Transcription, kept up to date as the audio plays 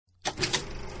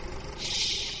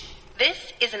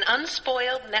is an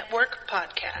Unspoiled Network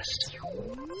podcast.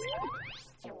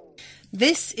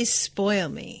 This is Spoil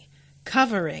Me,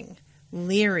 covering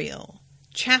Lirael,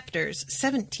 chapters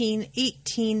 17,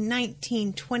 18,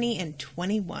 19, 20, and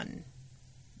 21.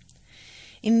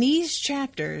 In these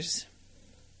chapters,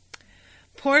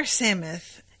 poor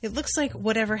Sameth, it looks like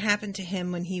whatever happened to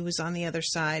him when he was on the other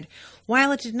side,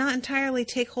 while it did not entirely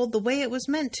take hold the way it was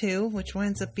meant to, which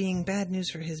winds up being bad news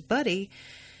for his buddy,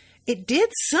 it did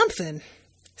something.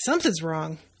 Something's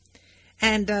wrong.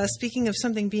 And speaking of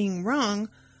something being wrong,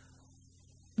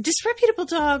 disreputable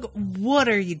dog, what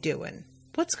are you doing?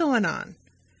 What's going on?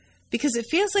 Because it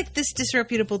feels like this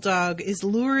disreputable dog is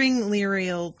luring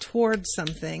Lirael towards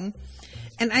something,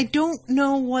 and I don't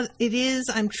know what it is.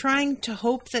 I'm trying to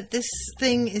hope that this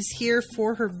thing is here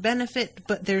for her benefit,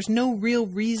 but there's no real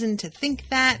reason to think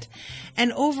that.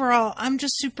 And overall, I'm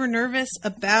just super nervous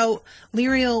about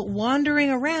Lirael wandering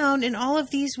around in all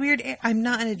of these weird... I'm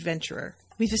not an adventurer.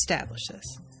 We've established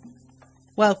this.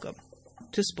 Welcome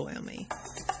to Spoil Me.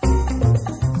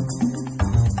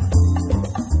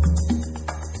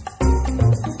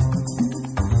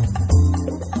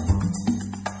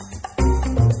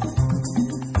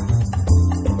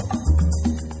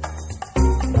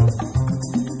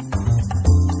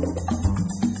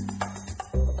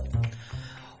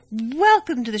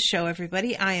 Welcome to the show,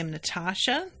 everybody. I am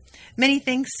Natasha. Many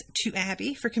thanks to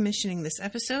Abbey for commissioning this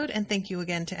episode, and thank you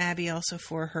again to Abbey also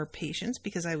for her patience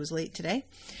because I was late today.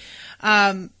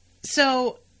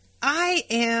 So I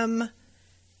am,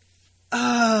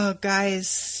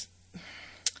 guys,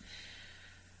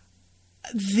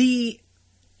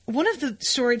 one of the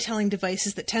storytelling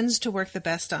devices that tends to work the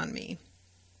best on me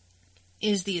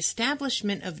is the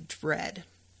establishment of dread,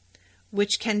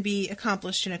 which can be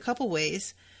accomplished in a couple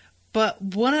ways. But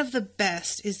one of the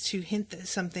best is to hint that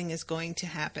something is going to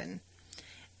happen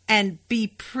and be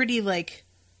pretty,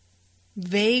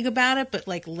 vague about it, but,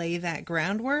 lay that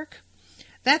groundwork.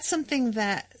 That's something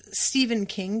that Stephen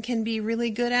King can be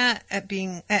really good at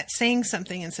saying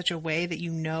something in such a way that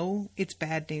you know it's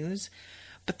bad news,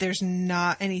 but there's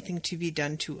not anything to be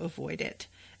done to avoid it.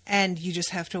 And you just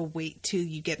have to wait till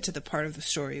you get to the part of the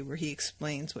story where he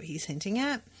explains what he's hinting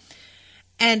at.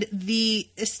 And the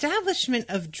establishment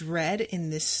of dread in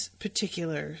this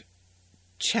particular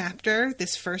chapter,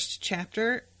 this first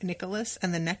chapter, Nicholas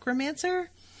and the Necromancer,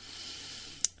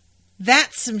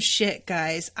 that's some shit,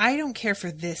 guys. I don't care for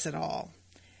this at all.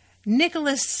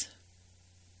 Nicholas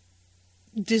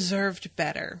deserved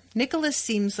better. Nicholas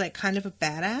seems like kind of a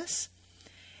badass,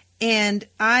 and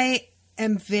I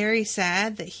am very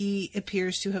sad that he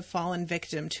appears to have fallen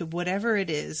victim to whatever it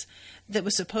is that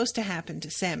was supposed to happen to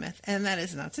Sameth. And that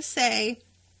is not to say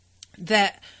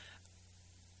that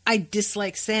I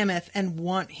dislike Sameth and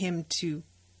want him to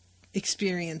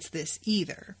experience this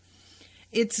either.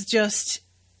 It's just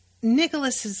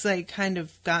Nicholas has kind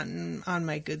of gotten on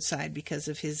my good side because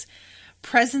of his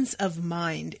presence of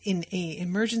mind in an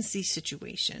emergency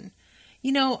situation.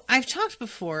 You know, I've talked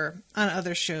before on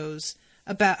other shows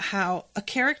about how a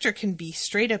character can be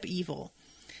straight up evil,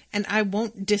 and I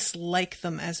won't dislike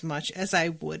them as much as I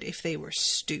would if they were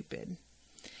stupid.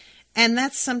 And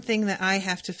that's something that I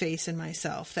have to face in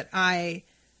myself, that I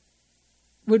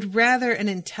would rather an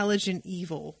intelligent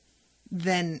evil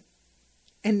than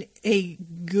a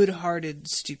good-hearted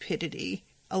stupidity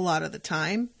a lot of the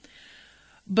time.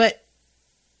 But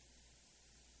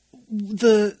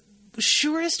the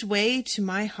surest way to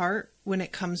my heart when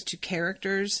it comes to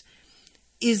characters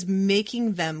is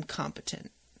making them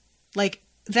competent.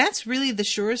 That's really the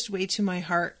surest way to my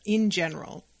heart in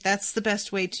general. That's the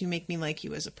best way to make me like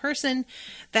you as a person.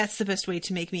 That's the best way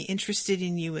to make me interested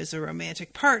in you as a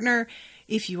romantic partner.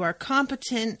 If you are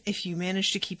competent, if you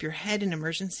manage to keep your head in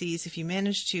emergencies, if you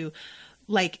manage to,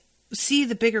 see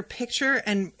the bigger picture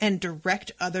and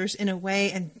direct others in a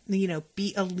way and,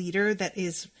 be a leader that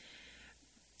is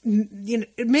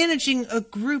managing a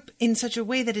group in such a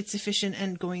way that it's efficient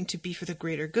and going to be for the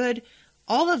greater good,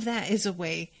 all of that is a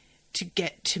way to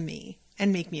get to me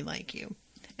and make me like you.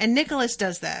 And Nicholas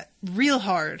does that real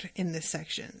hard in this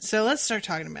section. So let's start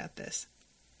talking about this.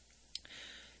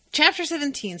 Chapter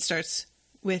 17 starts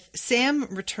with Sam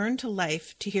returned to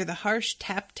life to hear the harsh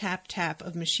tap, tap, tap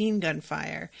of machine gun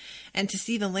fire and to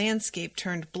see the landscape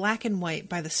turned black and white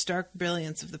by the stark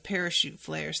brilliance of the parachute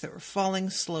flares that were falling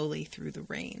slowly through the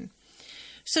rain.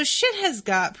 So shit has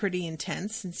got pretty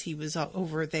intense since he was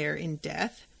over there in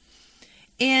death.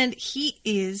 And he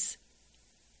is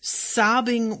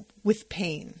sobbing with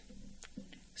pain.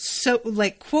 So,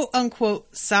 quote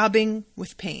unquote, sobbing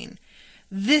with pain.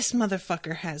 This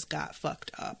motherfucker has got fucked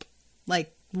up.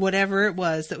 Whatever it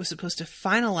was that was supposed to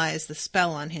finalize the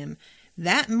spell on him,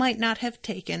 That might not have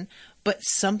taken, but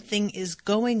something is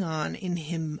going on in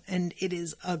him, and it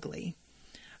is ugly.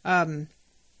 And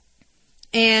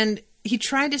he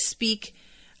tried to speak,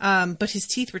 but his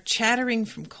teeth were chattering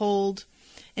from cold.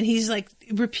 And he's like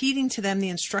repeating to them the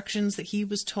instructions that he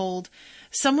was told.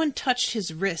 Someone touched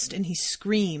his wrist and he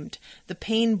screamed, the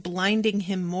pain blinding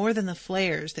him more than the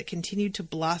flares that continued to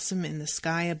blossom in the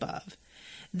sky above.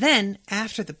 Then,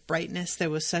 after the brightness, there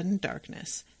was sudden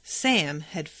darkness. Sam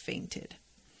had fainted.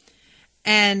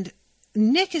 And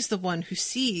Nick is the one who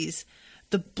sees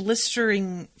the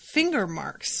blistering finger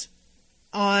marks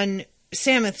on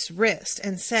Sameth's wrist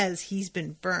and says he's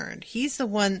been burned. He's the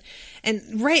one,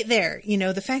 and right there,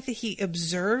 the fact that he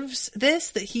observes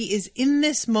this, that he is in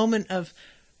this moment of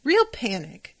real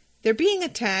panic. They're being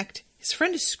attacked. His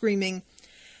friend is screaming.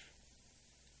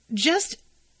 Just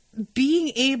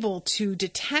being able to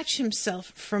detach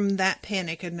himself from that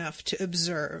panic enough to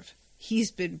observe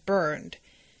he's been burned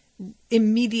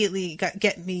immediately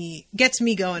gets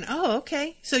me going, oh,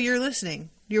 okay, so you're listening.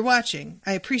 You're watching.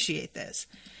 I appreciate this.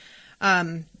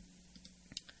 And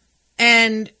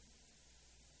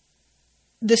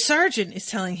the sergeant is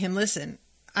telling him, listen,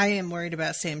 I am worried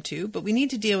about Sam too, but we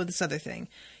need to deal with this other thing.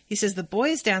 He says the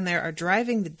boys down there are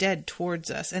driving the dead towards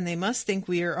us, and they must think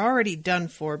we are already done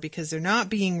for because they're not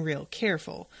being real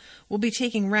careful. We'll be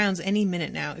taking rounds any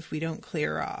minute now if we don't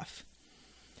clear off.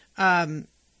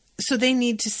 So they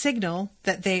need to signal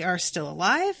that they are still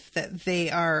alive, that they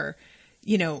are,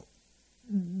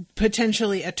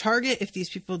 potentially a target if these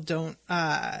people don't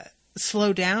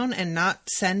slow down and not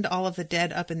send all of the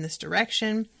dead up in this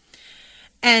direction.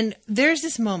 And there's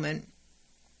this moment.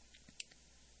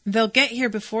 They'll get here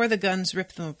before the guns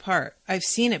rip them apart. I've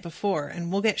seen it before,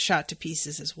 and we'll get shot to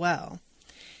pieces as well.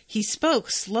 He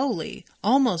spoke slowly,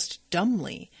 almost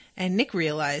dumbly, and Nick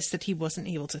realized that he wasn't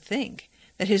able to think,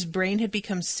 that his brain had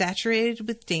become saturated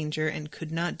with danger and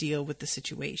could not deal with the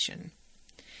situation.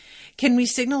 Can we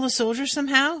signal the soldiers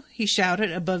somehow? He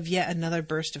shouted above yet another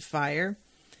burst of fire.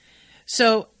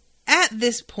 So at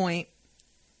this point,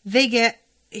 they get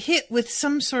hit with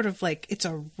some sort of it's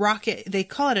a rocket. They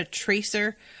call it a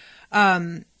tracer.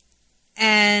 And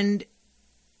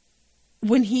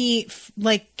when he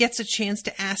gets a chance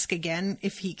to ask again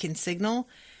if he can signal,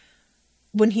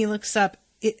 when he looks up,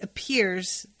 it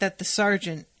appears that the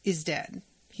sergeant is dead.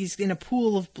 He's in a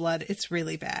pool of blood. It's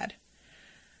really bad.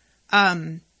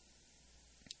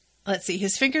 Let's see.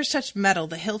 His fingers touched metal,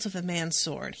 the hilt of the man's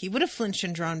sword. He would have flinched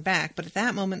and drawn back, but at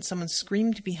that moment someone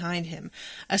screamed behind him,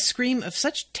 a scream of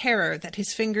such terror that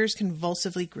his fingers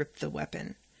convulsively gripped the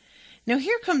weapon. Now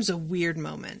here comes a weird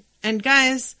moment. And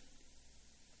guys,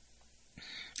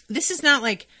 this is not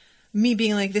me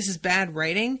being this is bad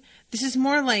writing. This is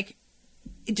more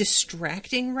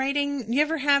distracting writing. You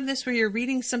ever have this where you're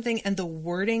reading something and the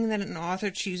wording that an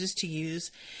author chooses to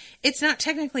use, it's not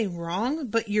technically wrong,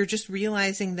 but you're just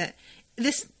realizing that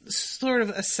this sort of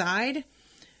aside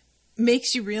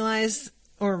makes you realize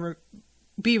or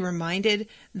be reminded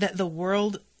that the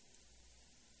world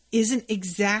isn't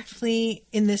exactly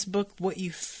in this book what you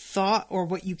thought or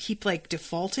what you keep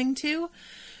defaulting to.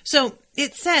 So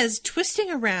it says,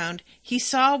 twisting around, he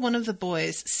saw one of the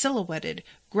boys silhouetted,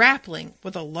 grappling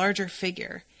with a larger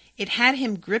figure. It had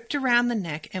him gripped around the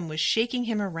neck and was shaking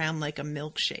him around like a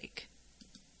milkshake.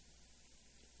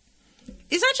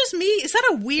 Is that just me? Is that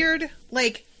a weird,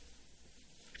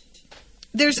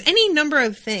 there's any number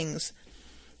of things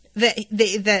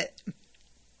that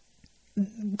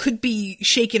could be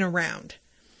shaken around.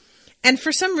 And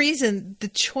for some reason, the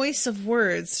choice of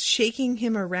words, shaking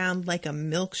him around like a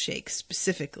milkshake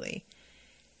specifically,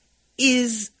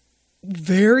 is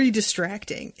very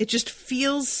distracting. It just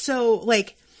feels so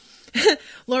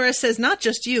Laura says, not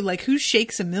just you, who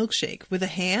shakes a milkshake? With a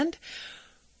hand?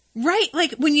 Right,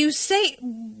 when you say,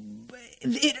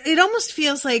 it almost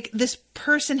feels like this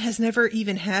person has never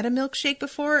even had a milkshake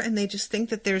before, and they just think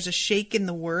that there's a shake in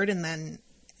the word, and then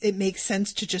it makes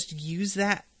sense to just use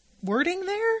that wording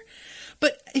there.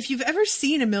 But if you've ever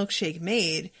seen a milkshake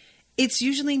made, it's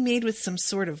usually made with some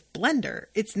sort of blender.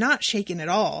 It's not shaken at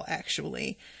all,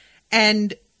 actually.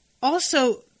 And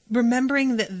also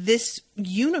remembering that this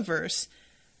universe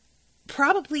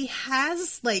probably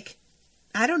has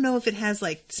I don't know if it has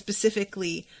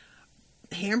specifically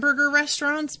hamburger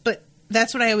restaurants, but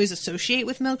that's what I always associate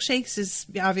with milkshakes, is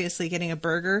obviously getting a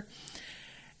burger.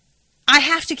 I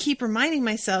have to keep reminding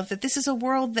myself that this is a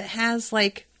world that has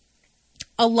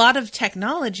a lot of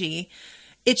technology.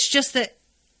 It's just that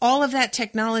all of that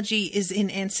technology is in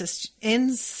ancestor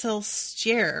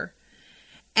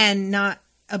and not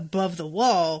above the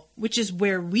wall, which is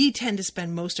where we tend to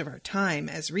spend most of our time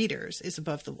as readers, is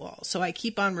above the wall. So I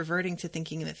keep on reverting to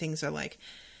thinking that things are like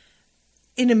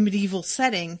in a medieval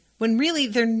setting, when really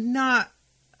they're not,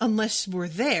 unless we're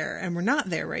there, and we're not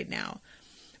there right now.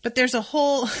 But there's a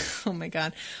whole, oh my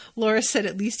God, Laura said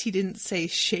at least he didn't say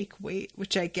shake weight,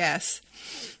 which I guess.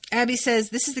 Abbey says,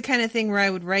 this is the kind of thing where I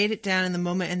would write it down in the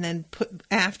moment and then put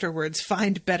afterwards,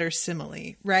 find better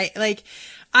simile, right? Like,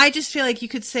 I just feel like you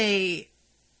could say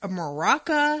a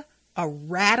maraca, a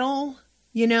rattle,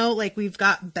 you know, like we've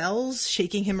got bells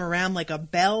shaking him around like a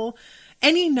bell,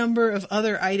 any number of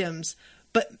other items,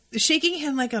 but shaking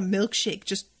him like a milkshake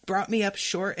just brought me up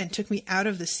short and took me out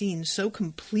of the scene so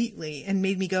completely and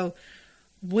made me go,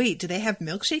 wait, do they have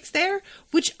milkshakes there?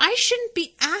 Which I shouldn't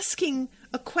be asking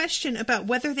a question about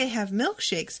whether they have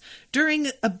milkshakes during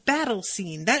a battle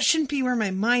scene. That shouldn't be where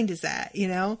my mind is at, you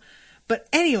know? But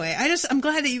anyway, I'm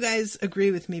glad that you guys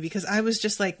agree with me, because I was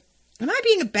just like, am I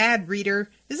being a bad reader?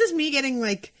 Is this me getting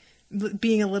like,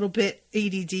 being a little bit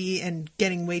ADD and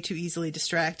getting way too easily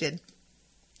distracted?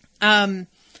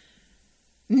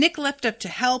 Nick leapt up to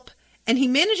help, and he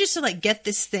manages to like get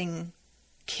this thing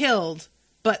killed,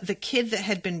 but the kid that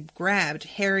had been grabbed,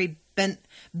 Harry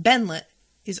Benlet,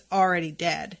 is already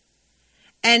dead.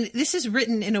 And this is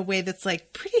written in a way that's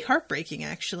like pretty heartbreaking,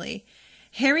 actually.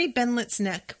 Harry Benlet's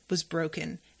neck was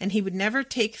broken, and he would never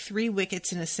take 3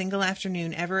 wickets in a single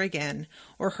afternoon ever again,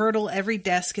 or hurdle every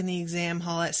desk in the exam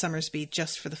hall at Summersby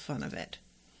just for the fun of it.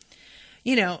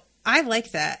 You know, I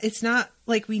like that. It's not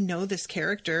like we know this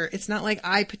character. It's not like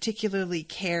I particularly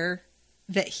care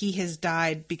that he has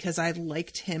died because I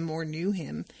liked him or knew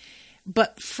him.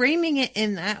 But framing it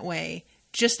in that way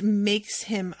just makes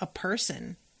him a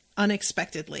person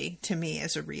unexpectedly to me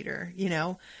as a reader, you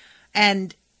know?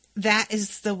 And that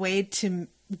is the way to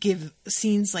give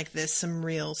scenes like this some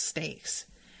real stakes.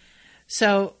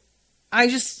 So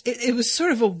it was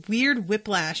sort of a weird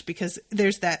whiplash, because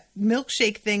there's that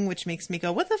milkshake thing, which makes me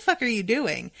go, what the fuck are you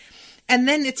doing? And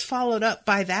then it's followed up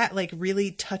by that like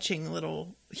really touching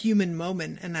little human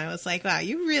moment. And I was like, wow,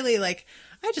 you really like,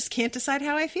 I just can't decide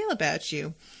how I feel about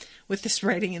you with this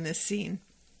writing in this scene.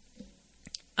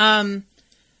 So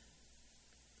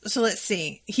let's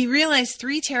see. He realized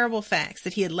 3 terrible facts: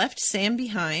 that he had left Sam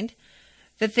behind,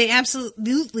 that they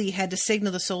absolutely had to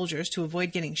signal the soldiers to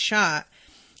avoid getting shot,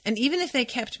 and even if they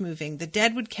kept moving, the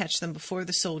dead would catch them before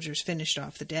the soldiers finished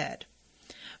off the dead.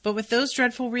 But with those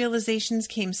dreadful realizations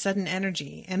came sudden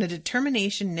energy, and a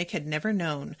determination Nick had never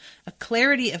known, a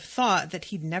clarity of thought that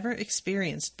he'd never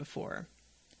experienced before.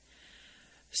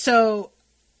 So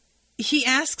he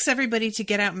asks everybody to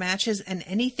get out matches and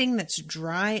anything that's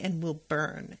dry and will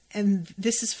burn. And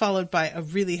this is followed by a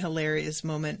really hilarious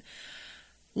moment.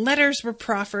 Letters were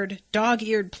proffered,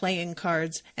 dog-eared playing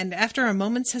cards, and after a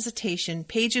moment's hesitation,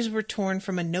 pages were torn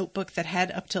from a notebook that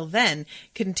had, up till then,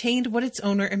 contained what its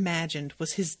owner imagined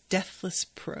was his deathless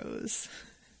prose.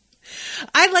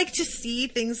 I like to see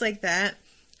things like that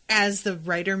as the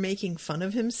writer making fun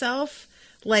of himself.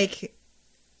 Like,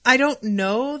 I don't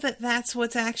know that that's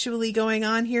what's actually going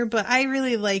on here, but I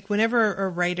really like whenever a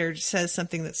writer says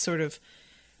something that's sort of,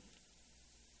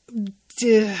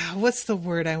 what's the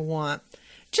word I want?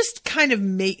 Just kind of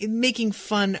making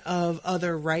fun of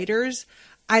other writers.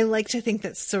 I like to think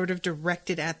that's sort of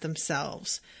directed at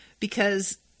themselves,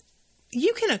 because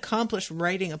you can accomplish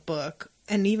writing a book,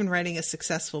 and even writing a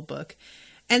successful book,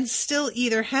 and still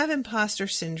either have imposter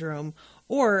syndrome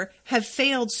or have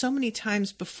failed so many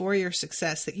times before your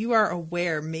success that you are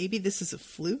aware maybe this is a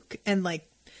fluke, and like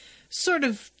sort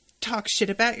of talk shit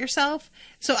about yourself.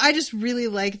 So I just really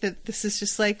like that this is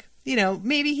just like, you know,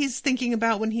 maybe he's thinking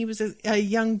about when he was a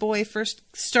young boy first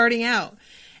starting out,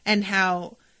 and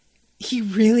how he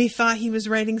really thought he was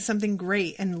writing something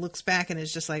great, and looks back and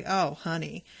is just like, oh,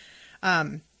 honey.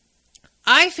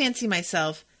 I fancy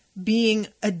myself being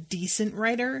a decent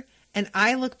writer, and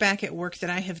I look back at work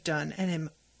that I have done and am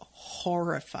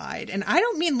horrified. And I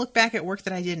don't mean look back at work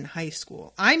that I did in high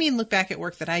school. I mean look back at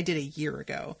work that I did a year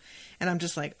ago. And I'm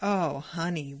just like, oh,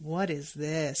 honey, what is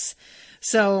this?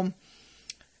 So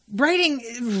writing,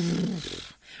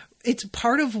 it's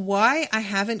part of why I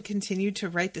haven't continued to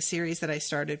write the series that I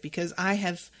started, because I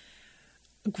have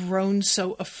grown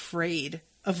so afraid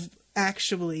of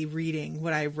actually reading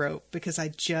what I wrote, because I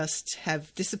just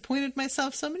have disappointed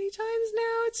myself so many times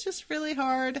now. It's just really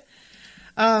hard.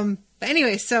 But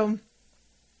anyway, so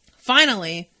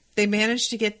finally they manage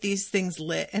to get these things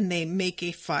lit, and they make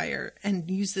a fire and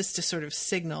use this to sort of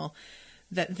signal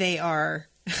that they are,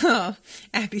 oh,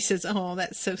 Abbey says, oh,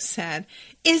 that's so sad.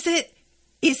 Is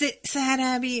it sad,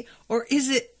 Abbey? Or is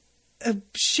it a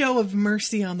show of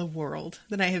mercy on the world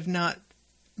that I have not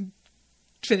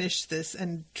finished this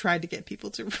and tried to get people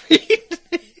to read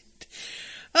it.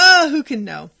 Oh, who can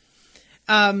know?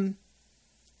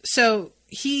 So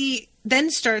he then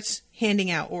starts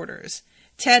handing out orders.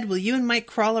 Ted, will you and Mike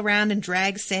crawl around and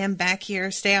drag Sam back here?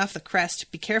 Stay off the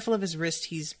crest. Be careful of his wrist.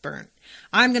 He's burnt.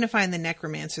 I'm going to find the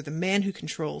necromancer, the man who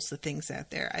controls the things out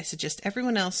there. I suggest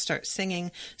everyone else start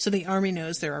singing so the army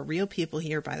knows there are real people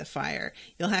here by the fire.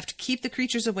 You'll have to keep the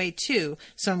creatures away too,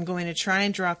 so I'm going to try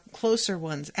and draw closer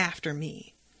ones after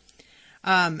me.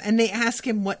 And they ask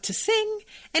him what to sing,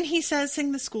 and he says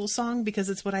sing the school song because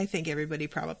it's what I think everybody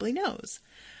probably knows.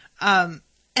 And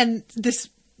this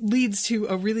leads to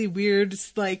a really weird,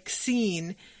 like,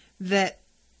 scene that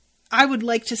I would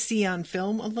like to see on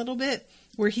film a little bit,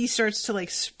 where he starts to, like,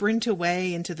 sprint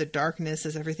away into the darkness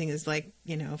as everything is, like,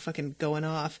 you know, fucking going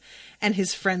off, and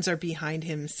his friends are behind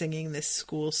him singing this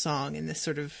school song in this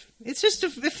sort of, it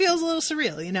feels a little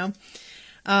surreal, you know?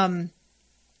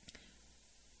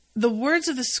 The words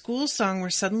of the school song were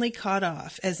suddenly cut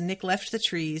off as Nick left the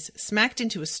trees, smacked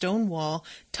into a stone wall,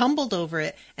 tumbled over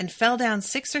it, and fell down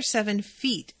 6 or 7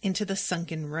 feet into the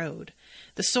sunken road.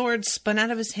 The sword spun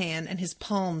out of his hand, and his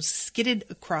palms skidded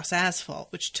across asphalt,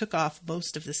 which took off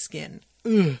most of the skin.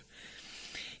 Ugh.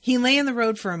 He lay in the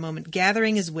road for a moment,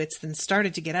 gathering his wits, then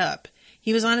started to get up.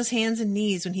 He was on his hands and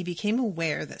knees when he became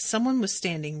aware that someone was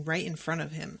standing right in front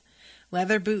of him.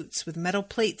 Leather boots with metal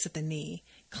plates at the knee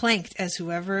clanked as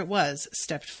whoever it was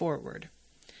stepped forward.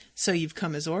 So you've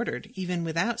come as ordered, even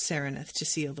without Sameth to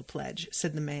seal the pledge,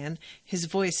 said the man, his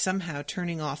voice somehow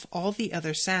turning off all the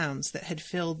other sounds that had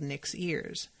filled Nick's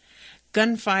ears.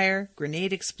 Gunfire,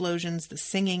 grenade explosions, the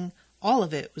singing, all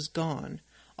of it was gone.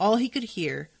 All he could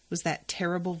hear was that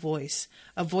terrible voice,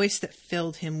 a voice that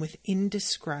filled him with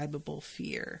indescribable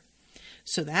fear.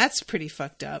 So that's pretty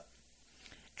fucked up.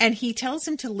 And he tells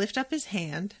him to lift up his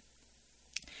hand,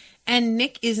 and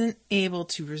Nick isn't able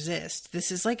to resist.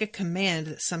 This is like a command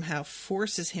that somehow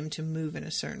forces him to move in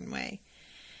a certain way.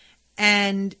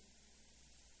 And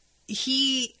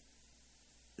I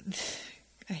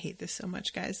hate this so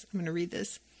much, guys. I'm going to read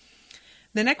this.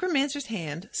 The necromancer's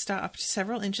hand stopped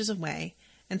several inches away,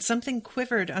 and something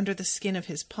quivered under the skin of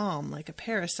his palm like a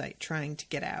parasite trying to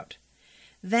get out.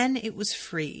 Then it was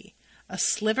free, a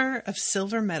sliver of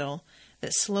silver metal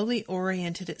that slowly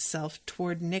oriented itself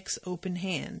toward Nick's open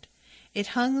hand. It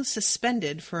hung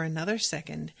suspended for another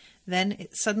second, then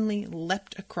it suddenly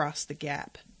leapt across the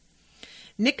gap.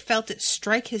 Nick felt it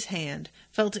strike his hand,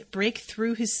 felt it break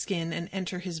through his skin and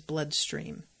enter his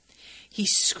bloodstream. He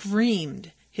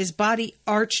screamed. His body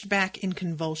arched back in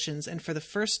convulsions, and for the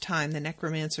first time the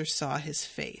necromancer saw his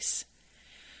face.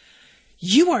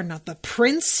 "You are not the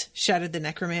prince!" shouted the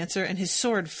necromancer, and his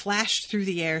sword flashed through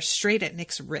the air straight at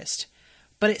Nick's wrist.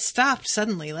 But it stopped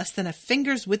suddenly, less than a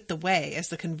finger's width away, as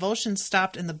the convulsions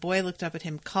stopped and the boy looked up at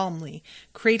him calmly,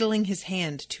 cradling his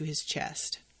hand to his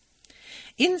chest.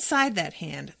 Inside that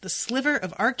hand, the sliver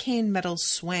of arcane metal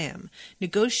swam,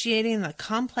 negotiating the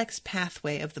complex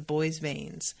pathway of the boy's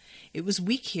veins. It was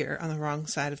weak here on the wrong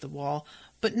side of the wall,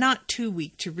 but not too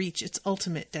weak to reach its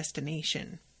ultimate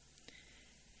destination.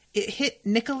 It hit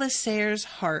Nicholas Sayre's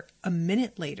heart a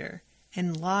minute later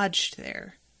and lodged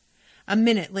there. A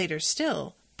minute later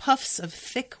still, puffs of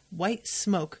thick white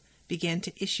smoke began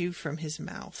to issue from his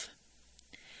mouth.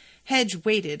 Hedge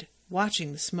waited,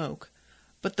 watching the smoke,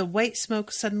 but the white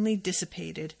smoke suddenly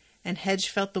dissipated, and Hedge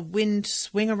felt the wind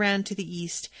swing around to the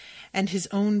east and his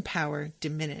own power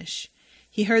diminish.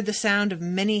 He heard the sound of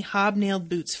many hobnailed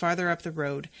boots farther up the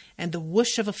road, and the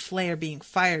whoosh of a flare being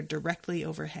fired directly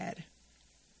overhead.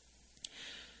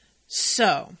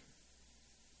 So,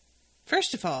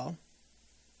 first of all,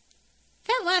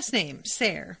 that last name,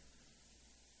 Sayre,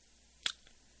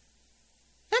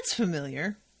 that's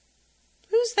familiar.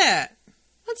 Who's that?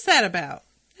 What's that about?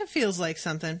 That feels like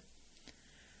something.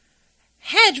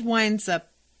 Hedge winds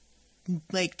up,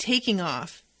 like, taking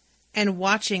off and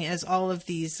watching as all of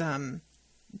these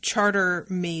charter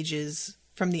mages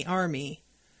from the army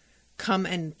come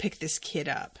and pick this kid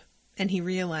up. And he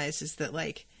realizes that,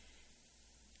 like,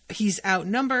 he's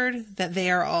outnumbered, that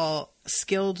they are all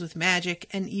skilled with magic,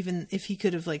 and even if he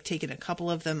could have, like, taken a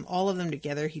couple of them, all of them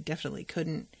together, he definitely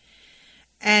couldn't.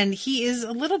 And he is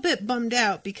a little bit bummed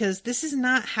out because this is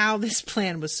not how this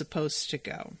plan was supposed to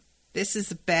go. This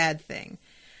is a bad thing.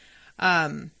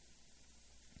 But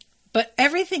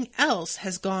everything else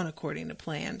has gone according to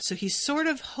plan, so he's sort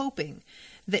of hoping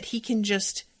that he can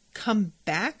just come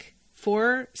back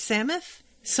for Sameth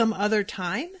some other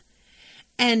time.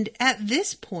 And at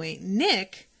this point,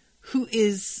 Nick, who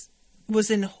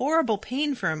was in horrible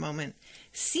pain for a moment,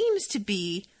 seems to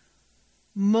be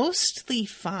mostly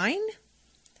fine.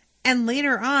 and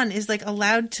later on is like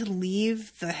allowed to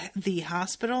leave the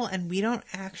hospital, and we don't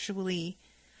actually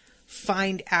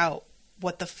find out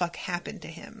what the fuck happened to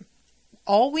him.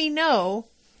 All we know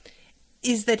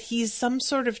is that he's some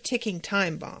sort of ticking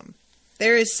time bomb.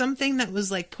 There is something that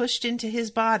was like pushed into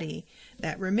his body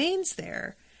that remains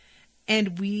there,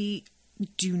 and we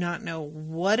do not know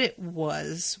what it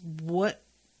was, what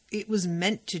it was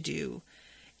meant to do.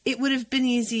 It would have been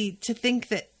easy to think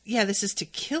that, yeah, this is to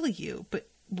kill you, but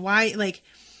why, like,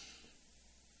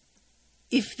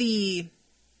 if the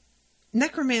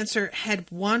necromancer had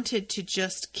wanted to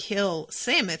just kill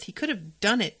Sameth, he could have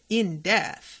done it in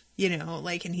death, you know,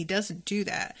 like, and he doesn't do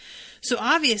that. So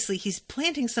obviously he's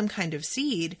planting some kind of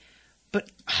seed, but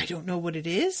I don't know what it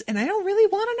is, and I don't really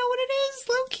want to know what it is,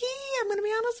 low key. I'm going to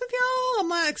be honest with y'all. I'm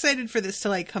not excited for this to,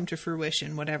 like, come to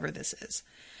fruition, whatever this is.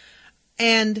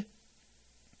 And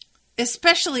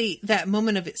especially that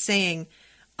moment of it saying,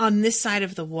 on this side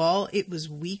of the wall, it was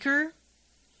weaker.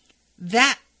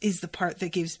 That is the part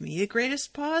that gives me the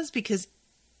greatest pause, because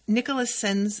Nicholas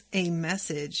sends a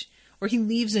message, or he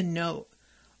leaves a note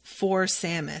for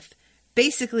Sameth,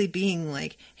 basically being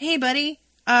like, hey buddy,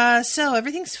 so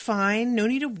everything's fine, no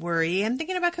need to worry, I'm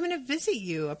thinking about coming to visit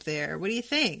you up there, what do you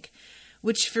think?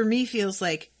 Which for me feels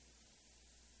like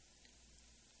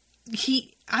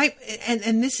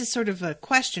and this is sort of a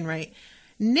question, right?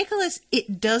 Nicholas,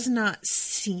 it does not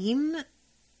seem,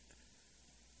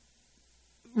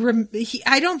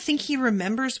 I don't think he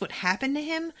remembers what happened to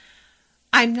him.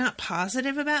 I'm not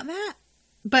positive about that,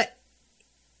 but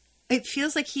it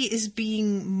feels like he is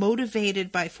being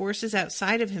motivated by forces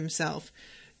outside of himself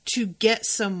to get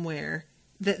somewhere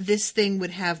that this thing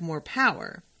would have more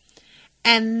power.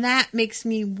 And that makes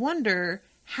me wonder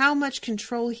how much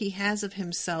control he has of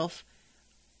himself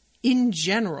in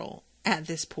general at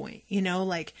this point. You know,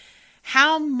 like,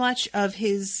 how much of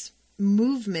his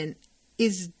movement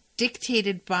is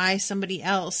dictated by somebody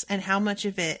else, and how much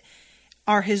of it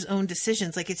are his own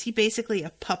decisions? Like, is he basically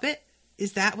a puppet?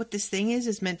 Is that what this thing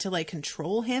is meant to, like,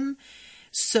 control him?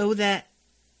 So that,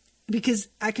 because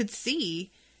I could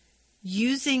see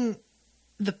using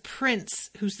the prince,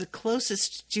 who's the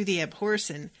closest to the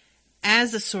Abhorsen,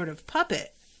 as a sort of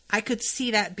puppet, I could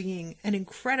see that being an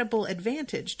incredible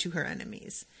advantage to her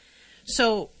enemies.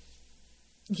 So,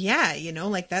 yeah, you know,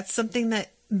 like, that's something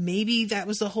that maybe that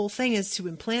was the whole thing, is to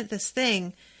implant this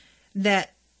thing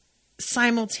that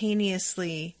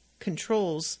simultaneously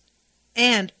controls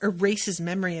and erases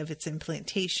memory of its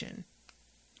implantation,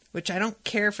 which I don't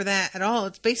care for that at all.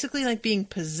 It's basically like being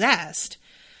possessed,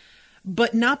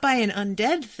 but not by an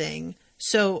undead thing.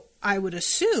 So I would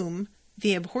assume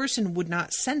the Abhorsen would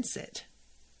not sense it.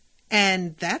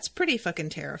 And that's pretty fucking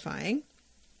terrifying.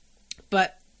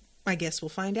 But I guess we'll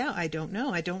find out. I don't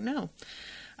know.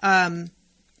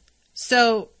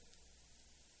 So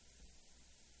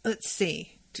let's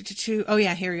see. Oh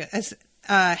yeah, here we go. As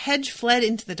Hedge fled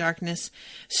into the darkness,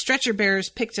 stretcher bearers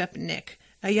picked up Nick.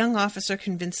 A young officer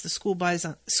convinced the schoolboys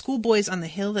on the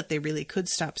hill that they really could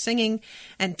stop singing,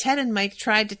 and Ted and Mike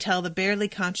tried to tell the barely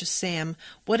conscious Sam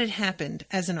what had happened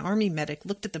as an army medic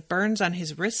looked at the burns on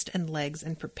his wrist and legs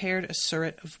and prepared a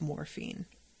syrup of morphine.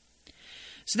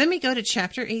 So then we go to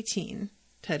chapter 18,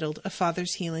 titled A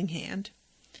Father's Healing Hand.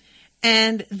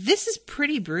 And this is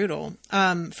pretty brutal.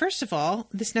 First of all,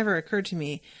 this never occurred to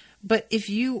me, but if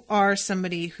you are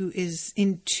somebody who is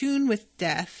in tune with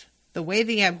death, the way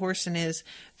the Abhorsen is,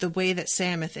 the way that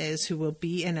Sameth is, who will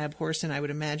be an Abhorsen, I would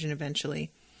imagine,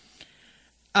 eventually.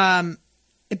 Being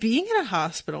in a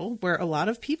hospital where a lot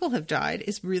of people have died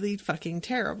is really fucking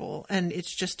terrible. And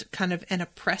it's just kind of an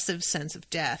oppressive sense of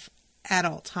death at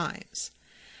all times.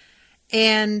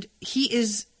 And he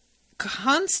is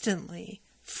constantly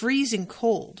freezing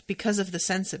cold because of the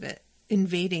sense of it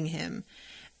invading him.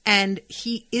 And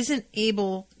he isn't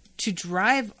able to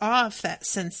drive off that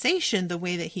sensation the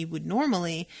way that he would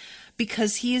normally,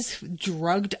 because he is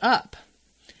drugged up.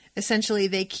 Essentially,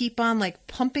 they keep on like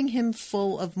pumping him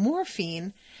full of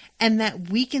morphine, and that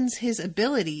weakens his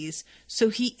abilities, so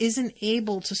he isn't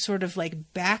able to sort of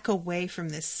like back away from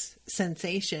this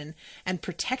sensation and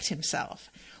protect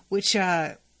himself, which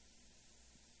I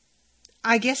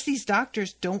guess these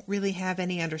doctors don't really have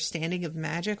any understanding of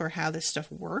magic or how this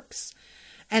stuff works.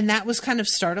 And that was kind of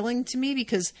startling to me,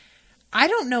 because I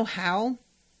don't know how,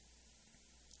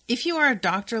 if you are a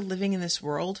doctor living in this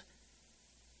world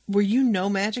where you know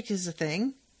magic is a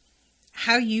thing,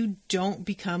 how you don't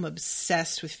become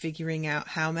obsessed with figuring out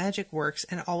how magic works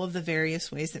and all of the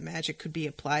various ways that magic could be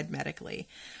applied medically.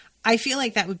 I feel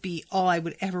like that would be all I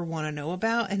would ever want to know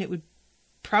about, and it would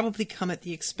probably come at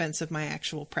the expense of my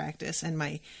actual practice and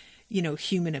my,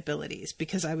 human abilities,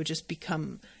 because I would just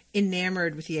become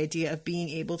enamored with the idea of being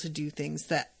able to do things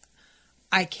that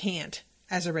I can't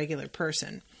as a regular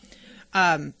person.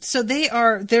 So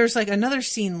there's like another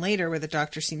scene later where the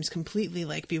doctor seems completely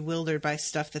like bewildered by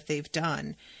stuff that they've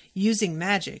done using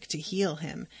magic to heal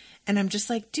him. And I'm just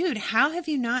like, dude, how have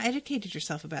you not educated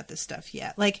yourself about this stuff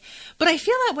yet? Like, but I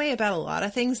feel that way about a lot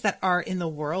of things that are in the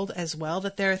world as well,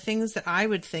 that there are things that I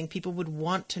would think people would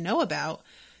want to know about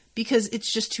because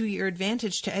it's just to your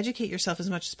advantage to educate yourself as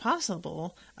much as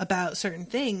possible about certain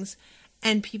things.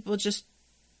 And people just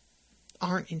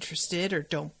aren't interested or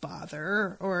don't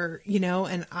bother or, you know,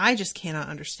 and I just cannot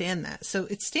understand that. So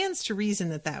it stands to reason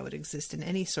that that would exist in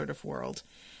any sort of world.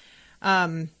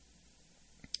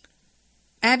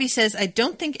 Abbey says, I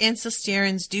don't think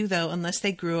Ancestarians do, though, unless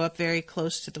they grew up very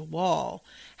close to the wall.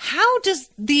 How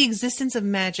does the existence of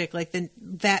magic, like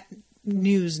that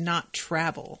news, not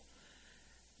travel?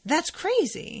 That's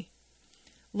crazy.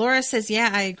 Laura says,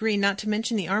 yeah, I agree. Not to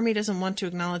mention the army doesn't want to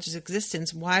acknowledge its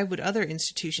existence. Why would other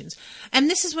institutions? And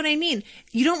this is what I mean.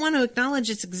 You don't want to acknowledge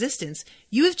its existence.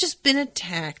 You have just been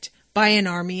attacked by an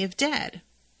army of dead.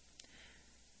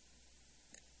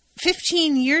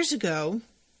 15 years ago,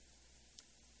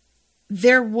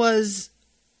 there was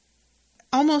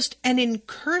almost an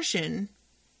incursion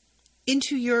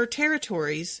into your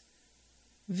territories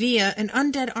via an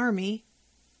undead army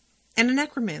and a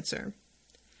necromancer.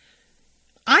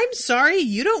 I'm sorry,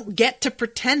 you don't get to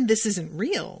pretend this isn't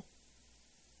real.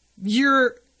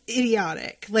 You're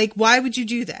idiotic. Like, why would you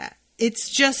do that? It's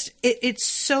just, it's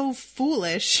so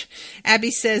foolish.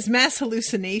 Abbey says, mass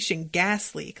hallucination,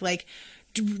 gas leak. Like,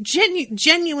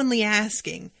 genuinely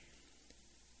asking,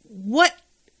 what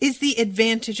is the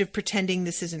advantage of pretending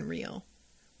this isn't real?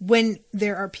 When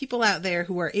there are people out there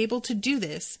who are able to do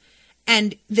this,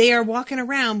 and they are walking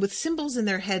around with symbols in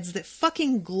their heads that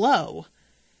fucking glow.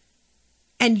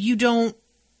 And you don't,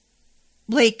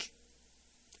 like,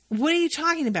 what are you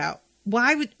talking about?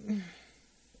 Why would...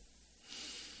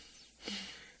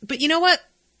 But you know what?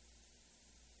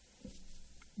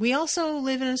 We also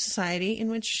live in a society in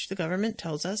which the government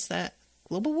tells us that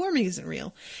global warming isn't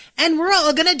real. And we're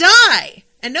all gonna die!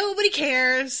 And nobody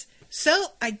cares. So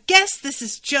I guess this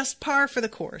is just par for the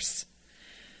course.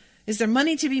 Is there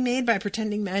money to be made by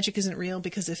pretending magic isn't real?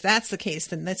 Because if that's the case,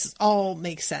 then this all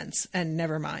makes sense. And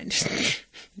never mind.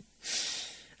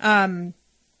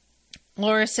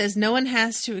 Laura says, no one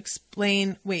has to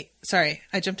explain... Wait, sorry,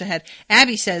 I jumped ahead.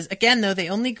 Abbey says, again, though, they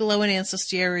only glow in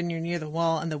Ancestria when you're near the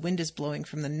wall and the wind is blowing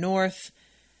from the north.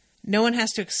 No one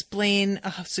has to explain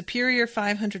a superior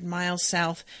 500 miles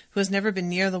south who has never been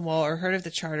near the wall or heard of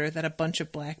the charter that a bunch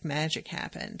of black magic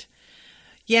happened.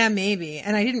 Yeah, maybe.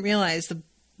 And I didn't realize the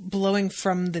blowing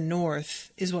from the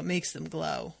north is what makes them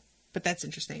glow. But that's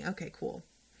interesting. Okay, cool.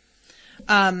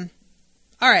 All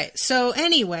right. So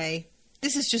anyway,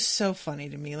 this is just so funny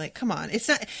to me. Like, come on.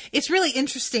 It's really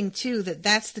interesting too that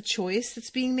that's the choice that's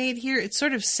being made here. It's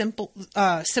sort of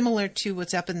similar to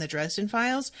what's up in the Dresden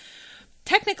Files.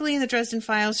 Technically in the Dresden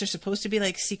Files, there's supposed to be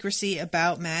like secrecy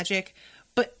about magic,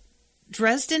 but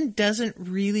Dresden doesn't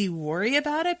really worry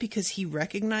about it because he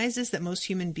recognizes that most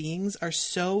human beings are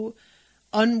so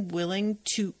unwilling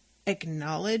to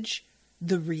acknowledge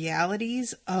the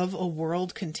realities of a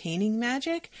world containing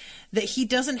magic that he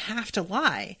doesn't have to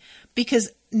lie, because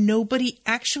nobody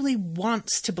actually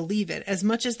wants to believe it as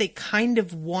much as they kind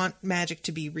of want magic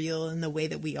to be real in the way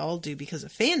that we all do because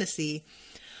of fantasy.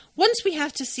 Once we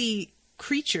have to see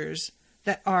creatures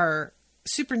that are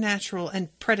supernatural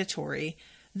and predatory,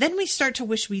 then we start to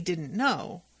wish we didn't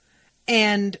know.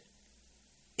 And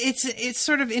it's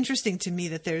sort of interesting to me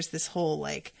that there's this whole,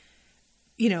 like,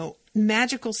 you know,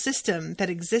 magical system that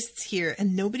exists here,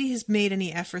 and nobody has made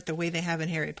any effort the way they have in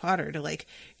Harry Potter to, like,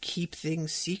 keep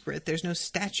things secret. There's no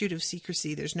statute of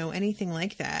secrecy. There's no anything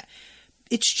like that.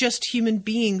 It's just human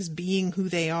beings being who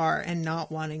they are and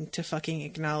not wanting to fucking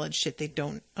acknowledge shit they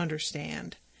don't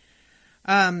understand.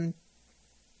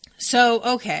 So,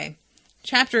 okay.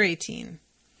 Chapter 18.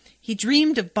 He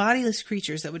dreamed of bodiless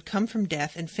creatures that would come from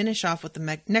death and finish off what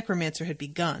the necromancer had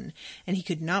begun, and he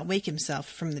could not wake himself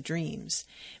from the dreams.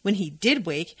 When he did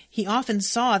wake, he often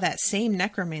saw that same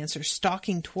necromancer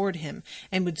stalking toward him,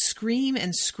 and would scream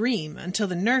and scream until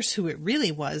the nurse, who it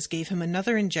really was, gave him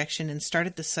another injection and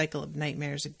started the cycle of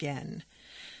nightmares again.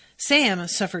 Sam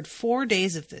suffered 4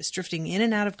 days of this, drifting in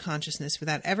and out of consciousness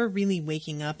without ever really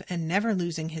waking up and never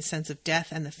losing his sense of death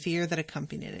and the fear that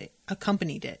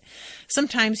accompanied it.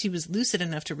 Sometimes he was lucid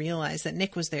enough to realize that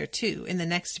Nick was there too, in the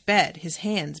next bed, his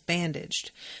hands bandaged.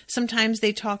 Sometimes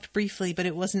they talked briefly, but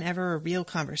it wasn't ever a real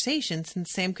conversation,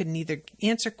 since Sam could neither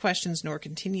answer questions nor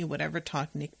continue whatever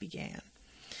talk Nick began.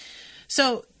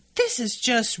 So this is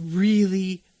just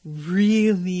really,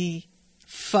 really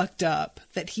fucked up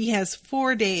that he has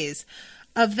 4 days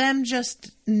of them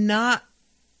just not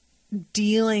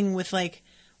dealing with like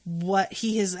what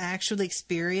he has actually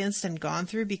experienced and gone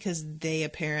through, because they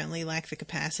apparently lack the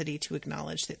capacity to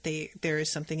acknowledge that there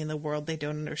is something in the world they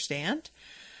don't understand,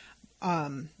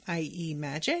 i.e.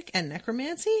 magic and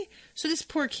necromancy. So this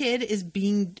poor kid is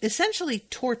being essentially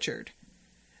tortured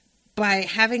by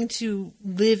having to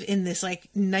live in this like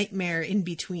nightmare in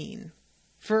between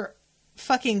for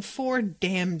fucking 4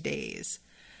 damn days.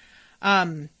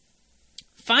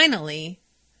 Finally,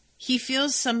 he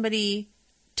feels somebody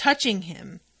touching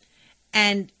him.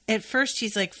 And at first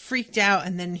he's like freaked out,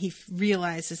 and then he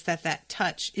realizes that that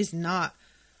touch is not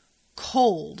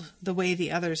cold the way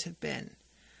the others have been.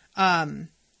 And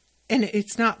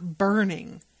it's not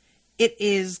burning. It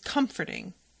is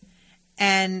comforting.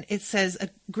 And it says a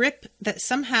grip that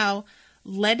somehow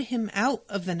led him out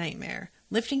of the nightmare,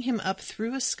 lifting him up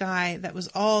through a sky that was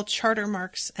all charter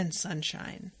marks and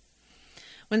sunshine.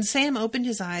 When Sam opened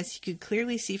his eyes, he could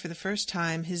clearly see for the first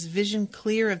time, his vision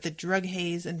clear of the drug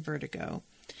haze and vertigo.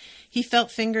 He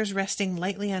felt fingers resting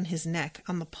lightly on his neck,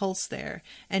 on the pulse there,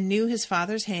 and knew his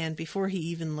father's hand before he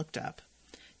even looked up.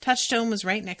 Touchstone was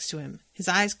right next to him, his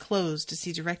eyes closed as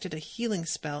he directed a healing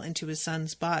spell into his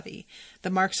son's body, the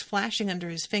marks flashing under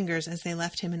his fingers as they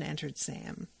left him and entered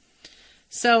Sam.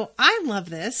 So, I love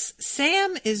this.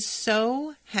 Sam is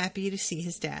so happy to see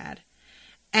his dad.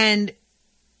 And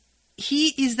he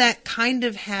is that kind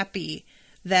of happy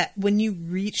that when you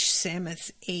reach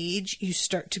Sameth's age, you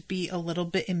start to be a little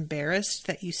bit embarrassed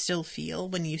that you still feel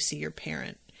when you see your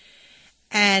parent.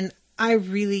 And I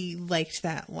really liked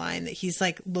that line, that he's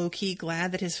like low-key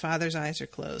glad that his father's eyes are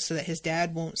closed so that his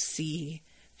dad won't see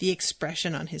the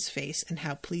expression on his face and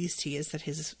how pleased he is that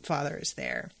his father is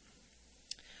there.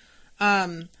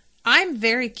 I'm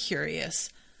very curious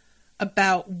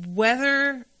about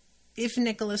whether, if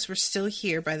Nicholas were still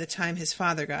here by the time his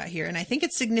father got here. And I think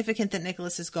it's significant that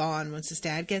Nicholas is gone once his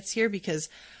dad gets here, because,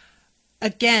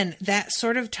 again, that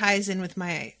sort of ties in with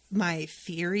my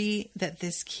theory that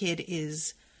this kid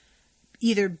is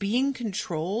either being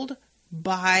controlled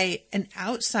by an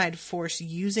outside force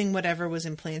using whatever was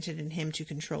implanted in him to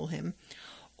control him,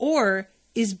 or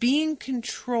is being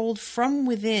controlled from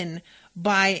within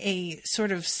by a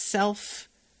sort of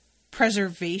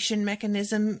self-preservation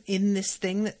mechanism in this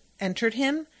thing that entered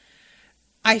him.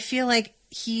 I feel like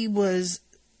he was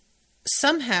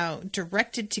somehow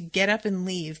directed to get up and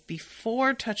leave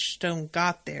before Touchstone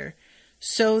got there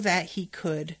so that he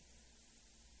could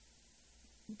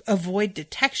avoid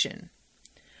detection.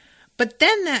 But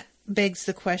then that begs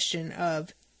the question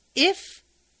of, if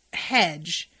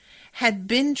Hedge had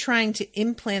been trying to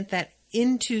implant that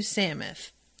into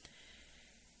Sameth,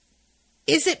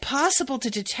 is it possible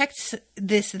to detect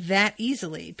this that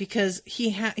easily? Because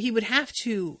he would have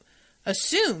to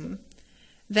assume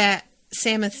that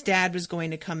Sameth's dad was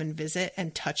going to come and visit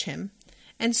and touch him.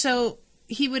 And so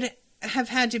he would have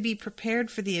had to be prepared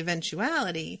for the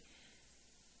eventuality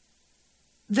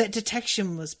that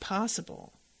detection was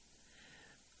possible.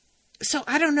 So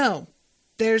I don't know.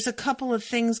 There's a couple of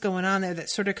things going on there that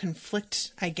sort of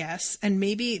conflict, I guess. And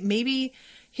maybe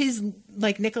his,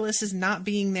 like, Nicholas's not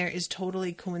being there is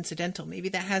totally coincidental. Maybe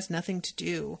that has nothing to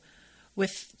do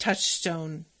with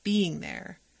Touchstone being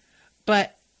there.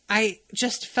 But I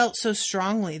just felt so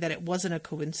strongly that it wasn't a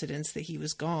coincidence that he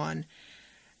was gone.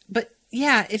 But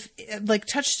yeah, if, like,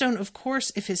 Touchstone, of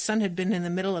course, if his son had been in the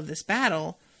middle of this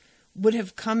battle, would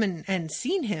have come and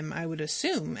seen him, I would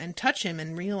assume, and touch him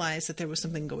and realize that there was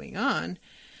something going on.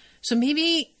 So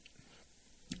maybe,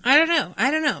 I don't know.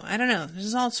 This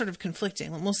is all sort of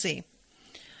conflicting. We'll see.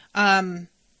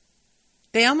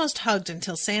 They almost hugged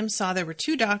until Sam saw there were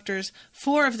 2 doctors,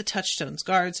 4 of the Touchstone's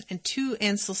guards, and 2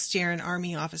 Ancelstierran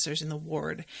army officers in the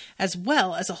ward, as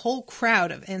well as a whole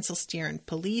crowd of Ancelstierran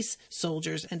police,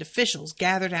 soldiers, and officials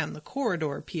gathered down the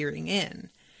corridor peering in.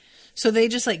 So they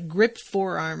just, like, grip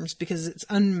forearms because it's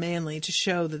unmanly to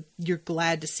show that you're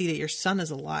glad to see that your son is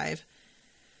alive.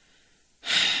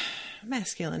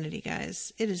 Masculinity,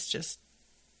 guys. It is just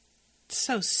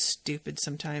so stupid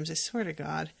sometimes, I swear to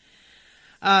God.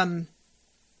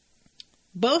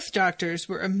 Both doctors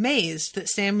were amazed that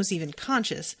Sam was even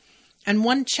conscious, and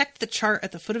one checked the chart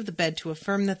at the foot of the bed to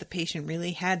affirm that the patient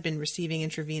really had been receiving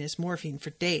intravenous morphine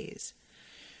for days.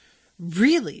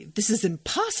 "Really, this is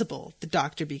impossible," the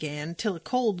doctor began, till a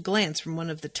cold glance from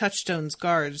one of the Touchstone's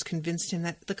guards convinced him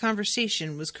that the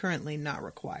conversation was currently not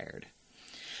required.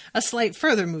 A slight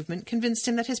further movement convinced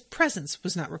him that his presence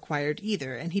was not required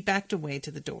either, and he backed away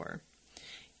to the door.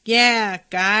 "Yeah,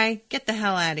 guy, get the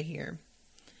hell out of here."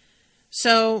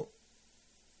 So,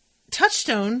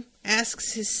 Touchstone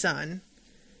asks his son,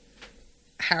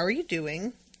 how are you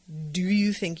doing? Do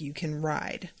you think you can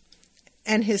ride?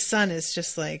 And his son is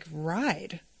just like,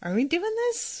 ride? Are we doing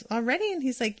this already? And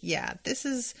he's like, yeah, this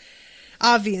is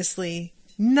obviously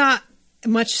not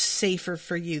much safer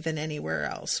for you than anywhere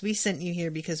else. We sent you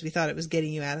here because we thought it was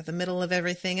getting you out of the middle of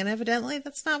everything, and evidently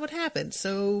that's not what happened.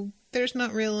 So there's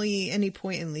not really any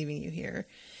point in leaving you here.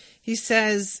 He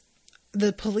says,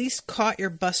 the police caught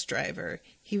your bus driver.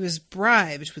 He was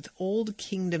bribed with Old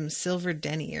Kingdom silver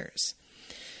deniers.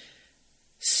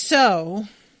 So,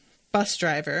 bus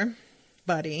driver,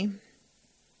 buddy,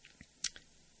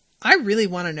 I really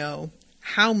want to know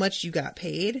how much you got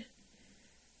paid,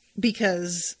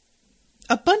 because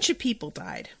a bunch of people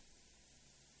died.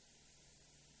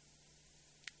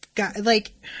 I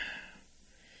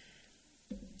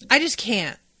just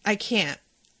can't. I can't.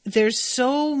 There's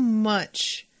so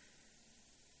much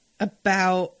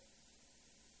about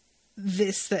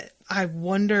this that I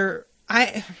wonder.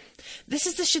 This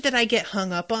is the shit that I get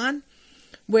hung up on,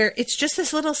 where it's just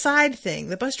this little side thing.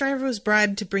 The bus driver was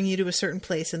bribed to bring you to a certain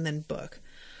place and then book.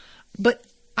 But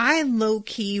I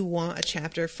low-key want a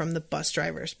chapter from the bus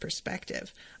driver's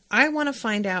perspective. I want to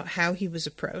find out how he was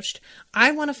approached.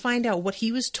 I want to find out what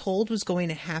he was told was going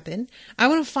to happen. I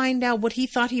want to find out what he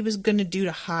thought he was going to do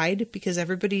to hide, because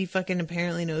everybody fucking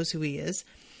apparently knows who he is.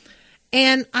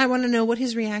 And I want to know what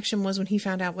his reaction was when he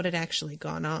found out what had actually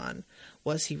gone on.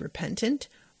 Was he repentant?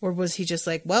 Or was he just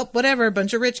like, well, whatever, a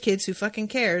bunch of rich kids, who fucking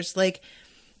cares? Like,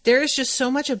 there is just so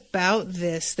much about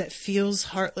this that feels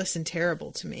heartless and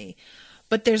terrible to me.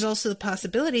 But there's also the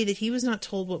possibility that he was not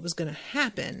told what was going to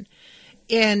happen.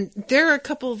 And there are a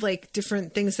couple of like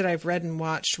different things that I've read and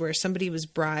watched where somebody was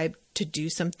bribed to do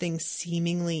something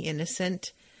seemingly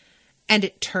innocent, and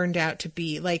it turned out to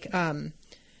be like,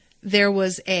 there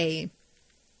was a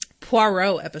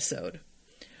Poirot episode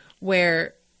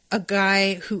where a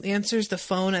guy who answers the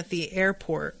phone at the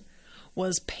airport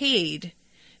was paid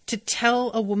to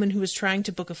tell a woman who was trying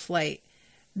to book a flight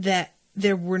that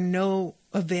there were no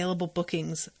available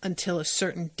bookings until a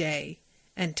certain day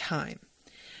and time,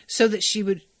 so that she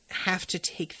would have to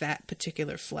take that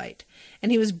particular flight.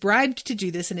 And he was bribed to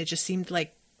do this, and it just seemed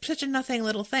like such a nothing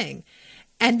little thing.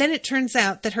 And then it turns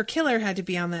out that her killer had to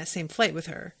be on that same flight with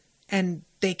her, and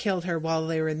they killed her while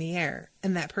they were in the air.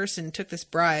 And that person took this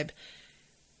bribe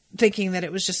thinking that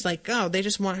it was just like, oh, they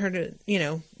just want her to, you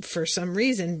know, for some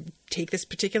reason, take this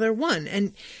particular one.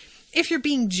 And if you're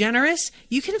being generous,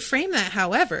 you can frame that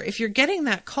however. If you're getting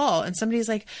that call and somebody's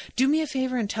like, do me a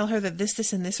favor and tell her that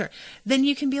this, and this, or then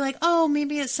you can be like, oh,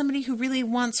 maybe it's somebody who really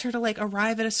wants her to like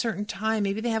arrive at a certain time.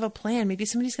 Maybe they have a plan. Maybe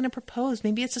somebody's going to propose.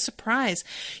 Maybe it's a surprise.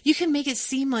 You can make it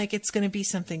seem like it's going to be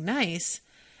something nice,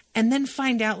 and then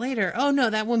find out later, oh no,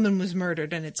 that woman was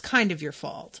murdered and it's kind of your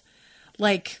fault.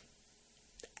 Like,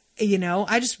 you know,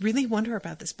 I just really wonder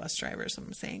about this bus driver is what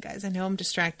I'm saying, guys. I know I'm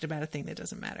distracted about a thing that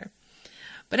doesn't matter.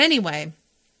 But anyway,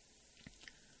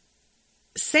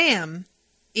 Sam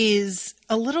is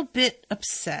a little bit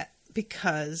upset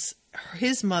because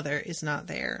his mother is not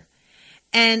there.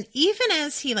 And even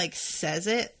as he like says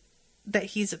it, that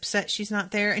he's upset she's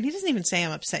not there, and he doesn't even say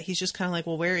I'm upset. He's just kind of like,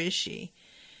 well, where is she?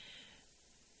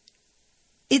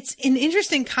 It's an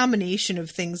interesting combination of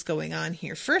things going on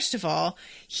here. First of all,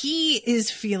 he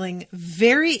is feeling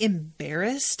very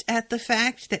embarrassed at the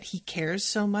fact that he cares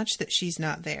so much that she's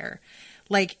not there.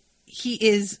 Like,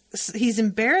 he's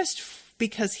embarrassed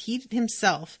because he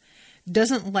himself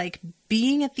doesn't like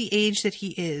being at the age that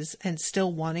he is and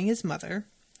still wanting his mother.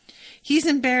 He's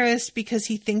embarrassed because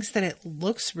he thinks that it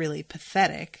looks really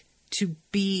pathetic to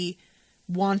be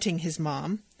wanting his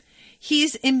mom.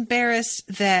 He's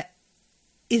embarrassed that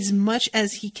as much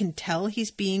as he can tell he's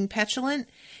being petulant,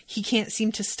 he can't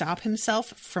seem to stop himself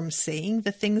from saying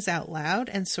the things out loud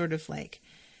and sort of like,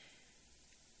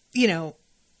 you know,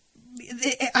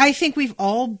 I think we've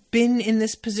all been in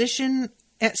this position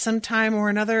at some time or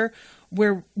another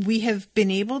where we have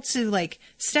been able to like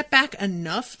step back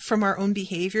enough from our own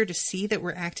behavior to see that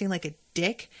we're acting like a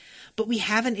dick, but we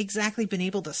haven't exactly been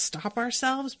able to stop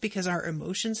ourselves because our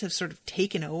emotions have sort of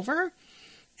taken over.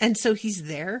 And so he's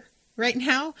there right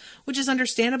now, which is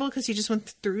understandable because he just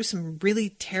went through some really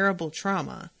terrible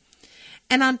trauma.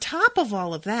 And on top of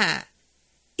all of that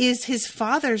is his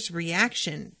father's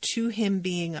reaction to him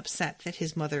being upset that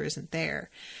his mother isn't there,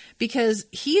 because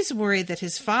he's worried that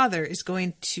his father is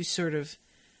going to sort of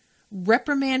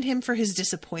reprimand him for his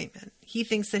disappointment. He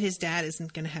thinks that his dad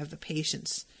isn't going to have the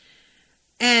patience.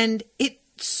 And it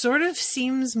sort of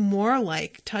seems more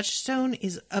like Touchstone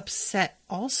is upset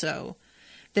also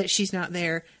that she's not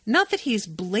there. Not that he's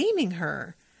blaming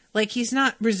her, Like, he's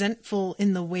not resentful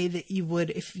in the way that you would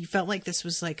if you felt like this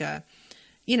was like a,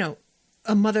 you know,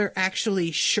 a mother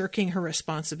actually shirking her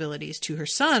responsibilities to her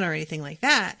son or anything like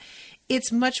that.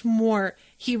 It's much more,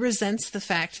 he resents the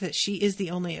fact that she is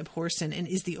the only person and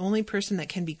is the only person that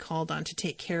can be called on to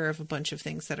take care of a bunch of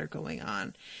things that are going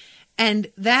on.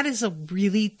 And that is a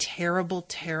really terrible,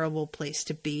 terrible place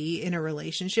to be in a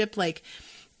relationship. Like,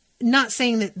 not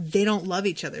saying that they don't love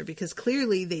each other, because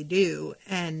clearly they do.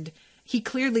 And he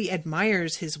clearly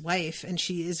admires his wife, and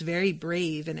she is very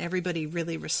brave, and everybody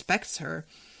really respects her.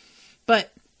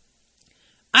 But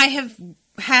I have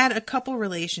had a couple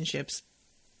relationships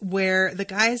where the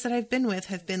guys that I've been with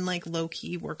have been like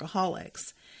low-key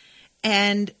workaholics.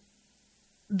 And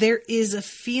there is a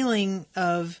feeling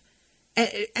of, and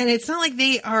it's not like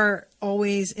they are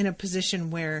always in a position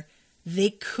where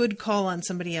they could call on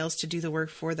somebody else to do the work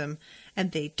for them,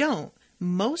 and they don't.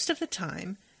 Most of the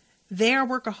time, they are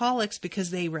workaholics because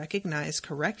they recognize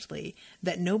correctly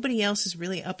that nobody else is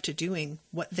really up to doing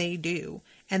what they do,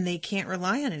 and they can't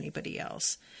rely on anybody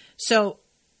else. So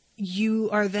you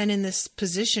are then in this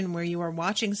position where you are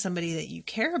watching somebody that you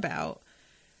care about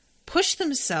push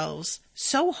themselves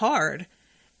so hard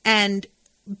and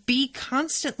be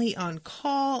constantly on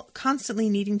call, constantly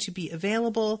needing to be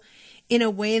available in a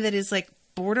way that is like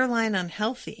borderline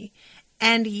unhealthy.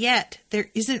 And yet there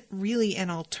isn't really an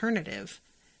alternative.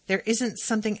 There isn't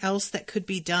something else that could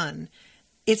be done.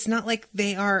 It's not like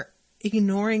they are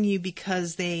ignoring you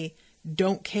because they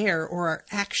don't care or are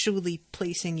actually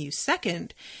placing you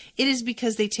second. It is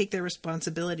because they take their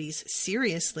responsibilities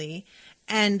seriously,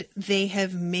 and they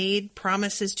have made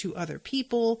promises to other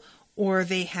people, or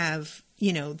they have,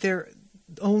 you know, their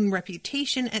own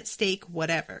reputation at stake,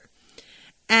 whatever.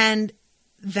 And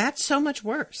that's so much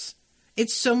worse.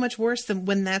 It's so much worse than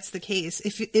when that's the case.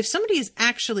 If somebody is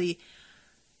actually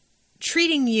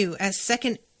treating you as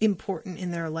second important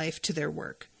in their life to their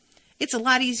work, it's a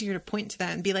lot easier to point to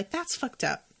that and be like, that's fucked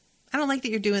up. I don't like that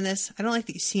you're doing this. I don't like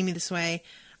that you see me this way.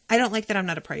 I don't like that I'm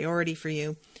not a priority for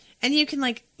you. And you can,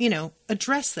 like, you know,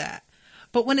 address that.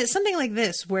 But when it's something like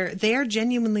this, where they are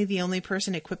genuinely the only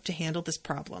person equipped to handle this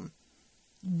problem,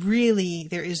 really,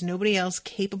 there is nobody else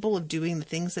capable of doing the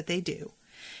things that they do,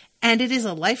 and it is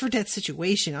a life or death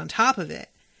situation on top of it,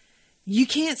 you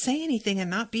can't say anything and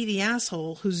not be the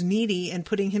asshole who's needy and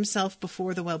putting himself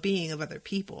before the well-being of other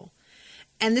people.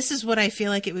 And this is what I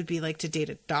feel like it would be like to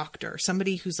date a doctor,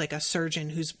 somebody who's like a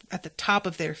surgeon who's at the top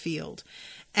of their field.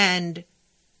 And,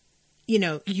 you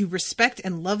know, you respect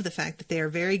and love the fact that they are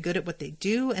very good at what they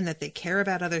do and that they care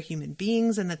about other human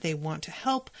beings and that they want to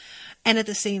help. And at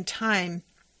the same time,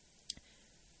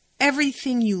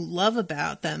 everything you love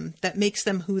about them that makes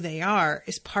them who they are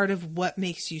is part of what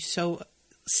makes you so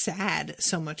sad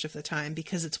so much of the time,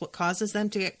 because it's what causes them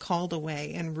to get called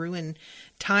away and ruin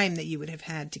time that you would have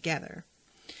had together.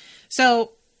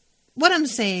 So what I'm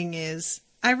saying is,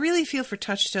 I really feel for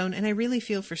Touchstone, and I really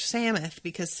feel for Sameth,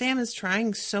 because Sam is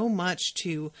trying so much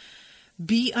to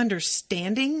be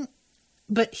understanding,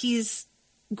 but he's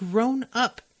grown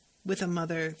up with a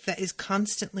mother that is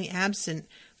constantly absent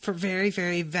for very,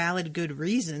 very valid, good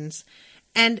reasons.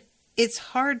 And it's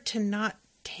hard to not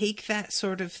take that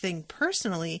sort of thing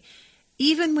personally,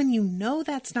 even when you know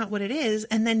that's not what it is,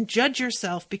 and then judge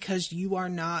yourself because you are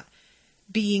not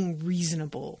being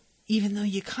reasonable. Even though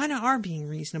you kind of are being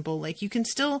reasonable, like, you can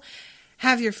still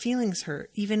have your feelings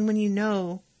hurt, even when you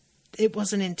know it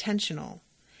wasn't intentional.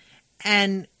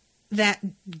 And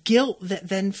that guilt that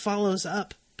then follows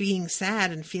up being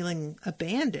sad and feeling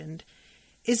abandoned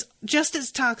is just as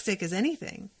toxic as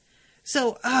anything.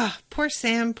 So, poor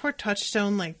Sam, poor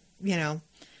Touchstone, like, you know,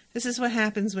 this is what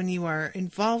happens when you are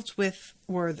involved with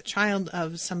or the child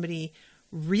of somebody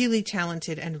really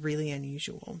talented and really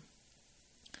unusual.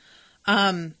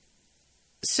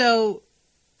 So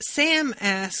Sam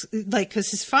asks, like, because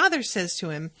his father says to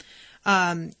him,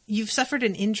 you've suffered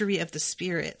an injury of the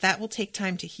spirit. That will take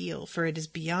time to heal, for it is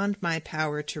beyond my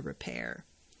power to repair.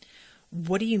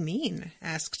 What do you mean?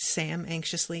 Asked Sam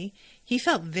anxiously. He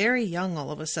felt very young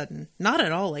all of a sudden, not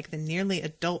at all like the nearly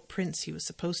adult prince he was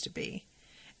supposed to be.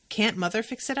 Can't Mother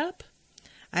fix it up?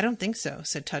 I don't think so,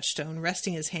 said Touchstone,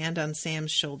 resting his hand on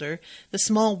Sam's shoulder, the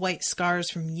small white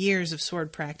scars from years of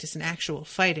sword practice and actual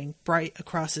fighting bright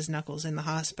across his knuckles in the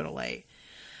hospital light.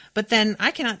 But then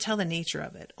I cannot tell the nature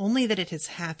of it, only that it has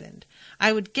happened.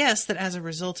 I would guess that as a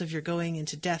result of your going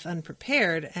into death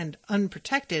unprepared and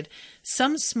unprotected,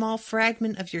 some small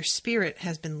fragment of your spirit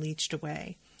has been leached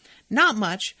away. Not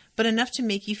much, but enough to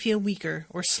make you feel weaker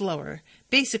or slower,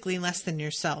 basically less than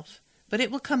yourself. But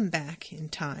it will come back in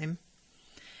time.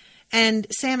 And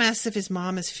Sam asks if his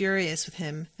mom is furious with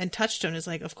him, and Touchstone is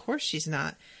like, of course she's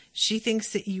not. She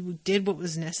thinks that you did what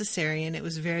was necessary, and it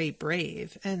was very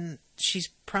brave, and she's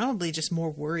probably just more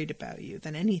worried about you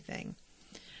than anything.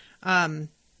 And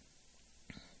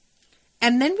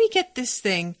then we get this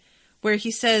thing where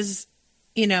he says,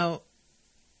 you know,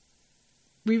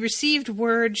 we received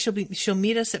word she'll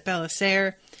meet us at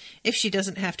Belissaire if she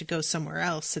doesn't have to go somewhere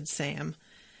else, said Sam.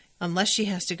 Unless she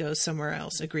has to go somewhere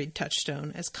else, agreed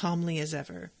Touchstone, as calmly as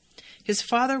ever. His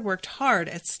father worked hard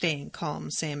at staying calm,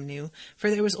 Sam knew,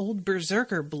 for there was old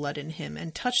berserker blood in him,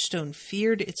 and Touchstone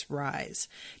feared its rise.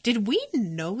 Did we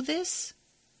know this?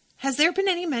 Has there been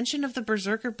any mention of the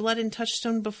berserker blood in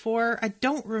Touchstone before? I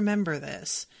don't remember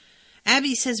this.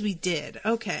 Abbey says we did.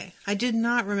 Okay, I did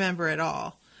not remember at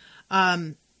all.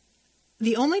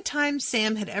 The only time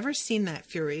Sam had ever seen that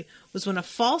fury was when a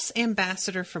false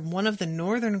ambassador from one of the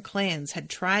northern clans had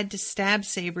tried to stab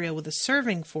Sabriel with a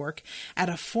serving fork at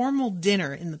a formal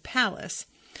dinner in the palace.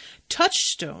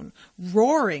 Touchstone,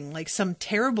 roaring like some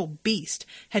terrible beast,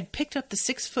 had picked up the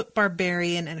 6-foot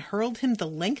barbarian and hurled him the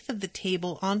length of the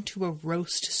table onto a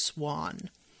roast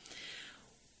swan.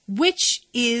 Which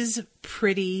is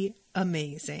pretty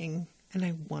amazing, and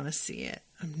I want to see it.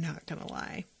 I'm not going to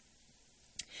lie.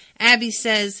 Abbey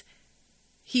says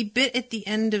he bit at the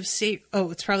end of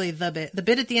it's probably the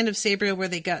bit at the end of Sabriel where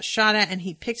they got shot at, and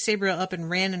he picked Sabriel up and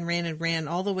ran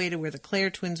all the way to where the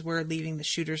Clare twins were, leaving the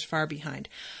shooters far behind.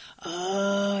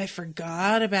 Oh, I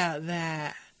forgot about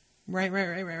that.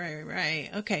 Right.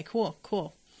 Okay,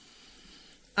 cool.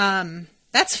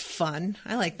 That's fun.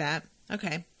 I like that.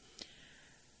 Okay.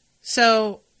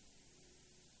 So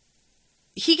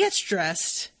he gets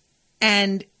dressed,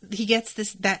 and he gets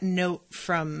that note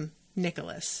from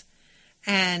Nicholas.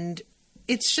 And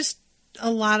it's just a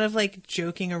lot of like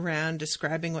joking around,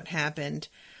 describing what happened.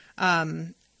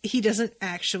 He doesn't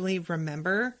actually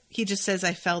remember. He just says,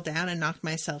 I fell down and knocked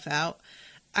myself out.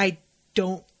 I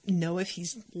don't know if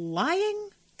he's lying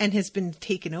and has been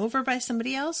taken over by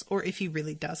somebody else, or if he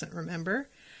really doesn't remember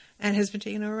and has been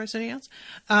taken over by somebody else.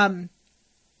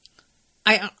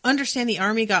 I understand the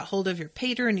army got hold of your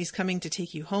pater and he's coming to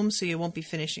take you home so you won't be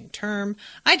finishing term.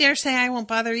 I dare say I won't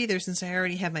bother either, since I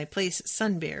already have my place at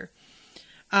Sunbear.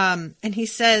 And he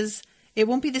says, it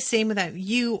won't be the same without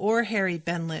you or Harry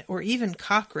Benlet or even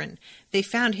Cochrane. They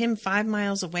found him 5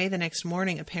 miles away the next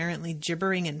morning, apparently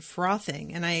gibbering and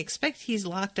frothing, and I expect he's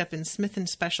locked up in Smith &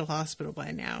 Special Hospital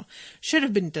by now. Should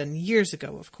have been done years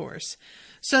ago, of course.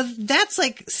 So that's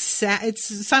like sad.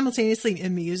 It's simultaneously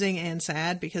amusing and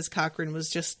sad because Cochrane was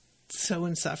just so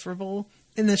insufferable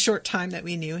in the short time that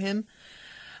we knew him.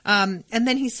 And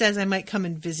then he says, I might come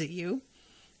and visit you.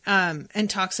 And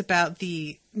talks about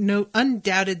the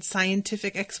undoubted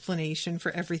scientific explanation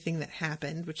for everything that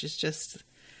happened, which is just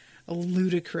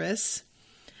ludicrous.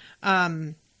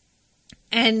 And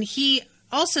he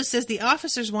also says the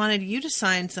officers wanted you to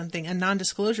sign something, a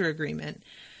non-disclosure agreement,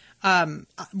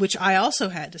 which I also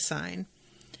had to sign.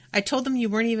 I told them you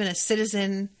weren't even a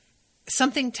citizen.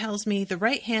 Something tells me the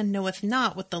right hand knoweth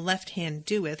not what the left hand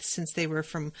doeth, since they were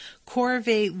from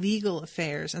Corvée Legal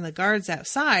Affairs, and the guards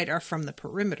outside are from the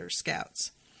Perimeter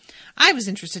Scouts. I was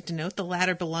interested to note the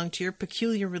latter belonged to your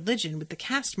peculiar religion with the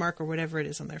caste mark or whatever it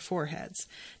is on their foreheads.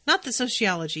 Not that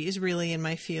sociology is really in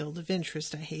my field of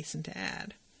interest, I hasten to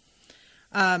add.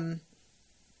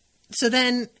 So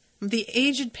then the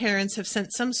aged parents have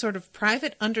sent some sort of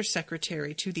private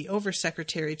undersecretary to the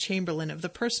oversecretary chamberlain of the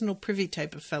personal privy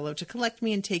type of fellow to collect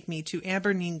me and take me to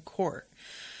Aberdeen Court.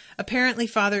 Apparently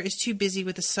father is too busy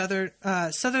with the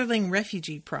Sutherling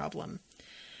refugee problem.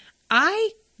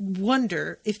 I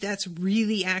wonder if that's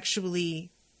really actually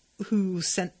who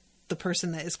sent the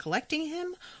person that is collecting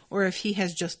him, or if he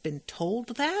has just been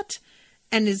told that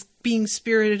and is being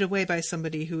spirited away by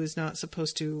somebody who is not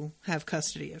supposed to have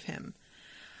custody of him.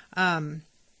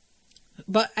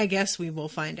 But I guess we will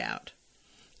find out.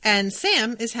 And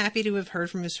Sam is happy to have heard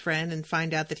from his friend and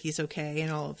find out that he's okay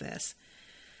and all of this.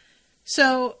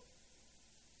 So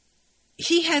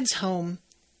he heads home,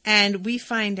 and we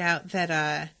find out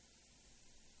that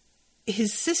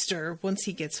his sister, once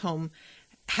he gets home,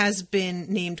 has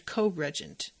been named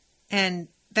co-regent. And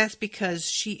that's because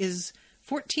she is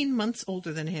 14 months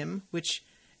older than him, which,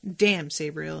 damn,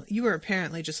 Sabriel, you are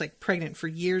apparently just like pregnant for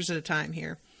years at a time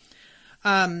here.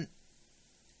 And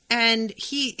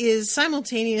he is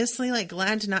simultaneously like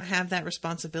glad to not have that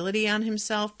responsibility on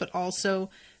himself, but also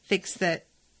thinks that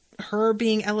her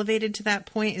being elevated to that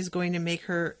point is going to make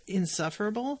her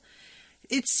insufferable.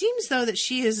 It seems though that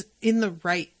she is in the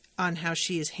right on how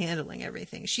she is handling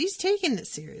everything. She's taking it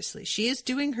seriously. She is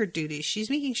doing her duty. She's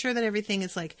making sure that everything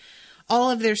is like All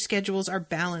of their schedules are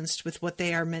balanced with what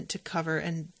they are meant to cover,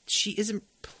 and she isn't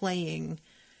playing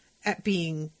at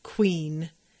being queen.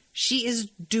 She is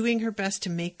doing her best to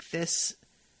make this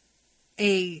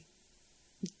a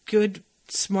good,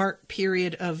 smart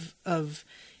period of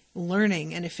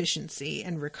learning and efficiency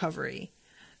and recovery.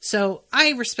 So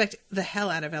I respect the hell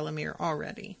out of Elamir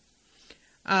already.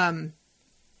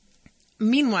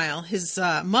 Meanwhile, his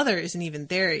mother isn't even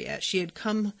there yet. She had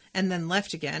come and then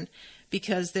left again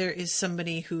because there is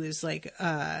somebody who is like,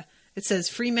 it says,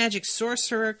 free magic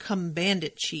sorcerer come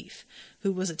bandit chief,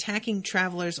 who was attacking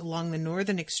travelers along the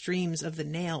northern extremes of the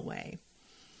Nailway.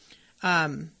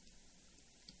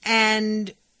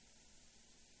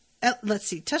 Let's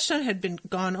see, Touchstone had been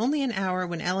gone only an hour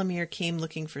when Elamir came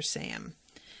looking for Sam.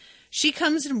 She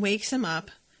comes and wakes him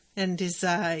up and is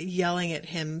yelling at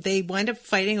him. They wind up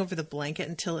fighting over the blanket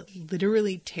until it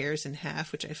literally tears in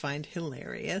half, which I find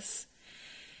hilarious.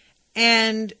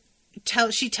 And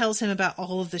she tells him about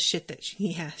all of the shit that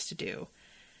he has to do.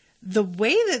 The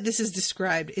way that this is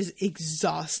described is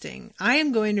exhausting. I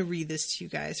am going to read this to you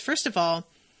guys. First of all,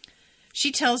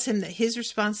 she tells him that his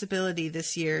responsibility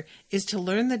this year is to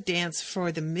learn the dance for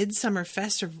the Midsummer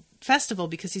Festival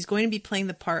because he's going to be playing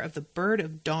the part of the Bird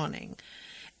of Dawning.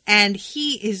 And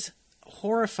he is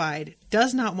horrified,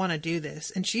 does not want to do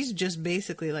this. And she's just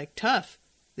basically like, tough.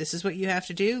 This is what you have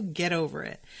to do. Get over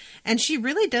it. And she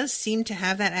really does seem to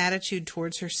have that attitude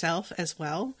towards herself as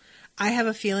well. I have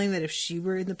a feeling that if she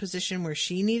were in the position where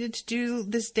she needed to do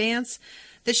this dance,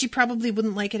 that she probably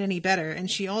wouldn't like it any better.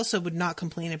 And she also would not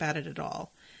complain about it at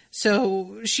all.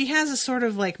 So she has a sort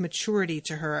of like maturity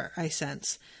to her, I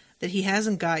sense, that he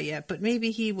hasn't got yet, but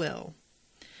maybe he will.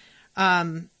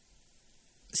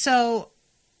 So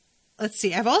let's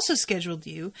see. I've also scheduled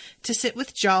you to sit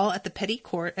with Jal at the Petty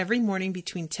Court every morning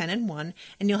between 10 and 1,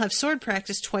 and you'll have sword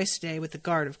practice twice a day with the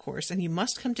guard, of course, and you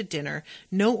must come to dinner.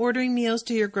 No ordering meals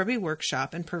to your grubby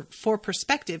workshop, and for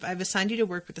perspective, I've assigned you to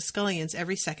work with the Scullions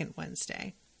every second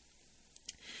Wednesday.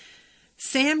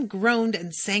 Sam groaned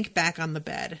and sank back on the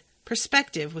bed.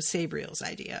 Perspective was Sabriel's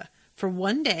idea. For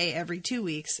one day every 2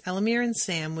 weeks, Elamir and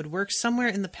Sam would work somewhere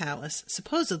in the palace,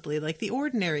 supposedly like the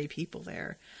ordinary people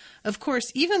there. Of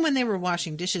course, even when they were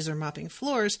washing dishes or mopping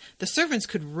floors, the servants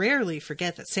could rarely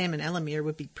forget that Sam and Elamir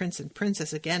would be prince and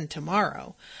princess again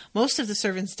tomorrow. Most of the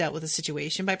servants dealt with the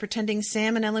situation by pretending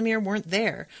Sam and Elamir weren't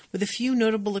there, with a few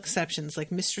notable exceptions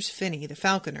like Mistress Finney, the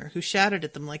falconer, who shouted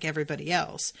at them like everybody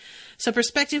else. So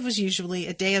perspective was usually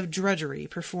a day of drudgery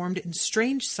performed in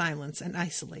strange silence and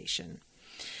isolation.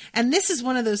 And this is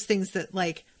one of those things that,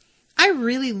 like, I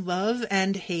really love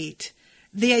and hate.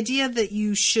 The idea that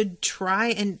you should try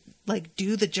and, like,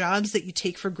 do the jobs that you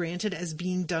take for granted as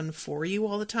being done for you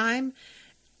all the time,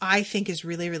 I think is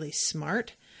really, really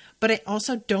smart. But I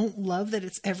also don't love that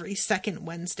it's every second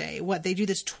Wednesday. What, they do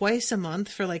this twice a month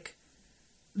for, like,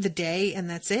 the day and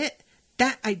that's it?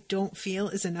 That I don't feel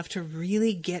is enough to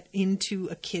really get into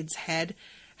a kid's head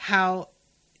how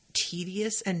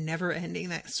tedious and never-ending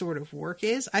that sort of work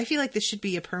is. I feel like this should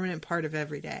be a permanent part of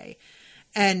every day.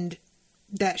 And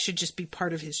that should just be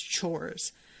part of his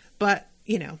chores. But,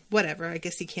 you know, whatever. I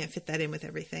guess he can't fit that in with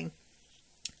everything.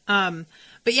 But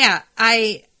yeah,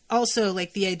 I also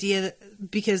like the idea that,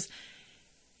 because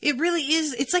it really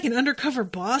is, it's like an undercover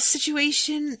boss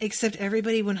situation, except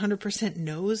everybody 100%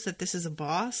 knows that this is a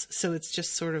boss. So it's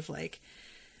just sort of like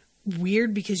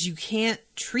weird because you can't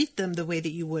treat them the way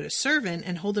that you would a servant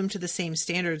and hold them to the same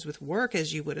standards with work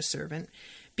as you would a servant,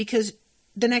 because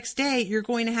the next day you're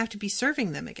going to have to be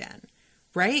serving them again,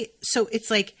 right? So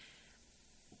it's like,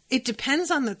 it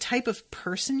depends on the type of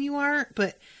person you are,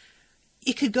 but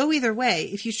it could go either way.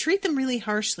 If you treat them really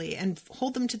harshly and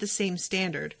hold them to the same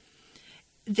standard,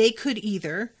 they could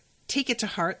either take it to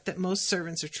heart that most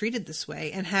servants are treated this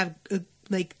way and have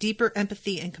like deeper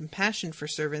empathy and compassion for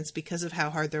servants because of how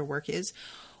hard their work is,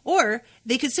 or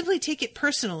they could simply take it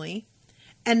personally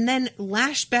and then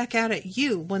lash back out at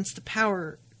you once the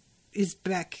power is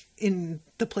back in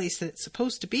the place that it's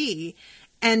supposed to be,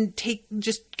 and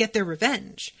just get their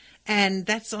revenge. And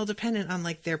that's all dependent on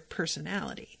like their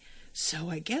personality. So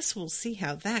I guess we'll see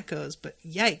how that goes, but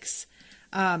yikes.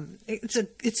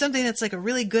 It's something that's like a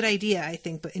really good idea, I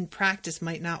think, but in practice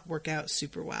might not work out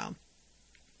super well.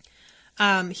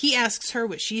 He asks her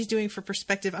what she's doing for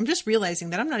perspective. I'm just realizing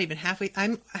that I'm not even halfway.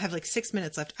 I have like 6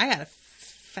 minutes left. I gotta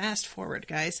fast forward,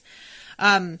 guys.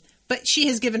 But she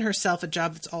has given herself a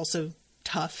job that's also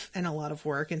tough and a lot of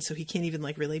work, and so he can't even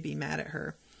like really be mad at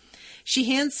her. She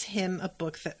hands him a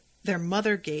book that their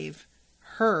mother gave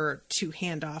her to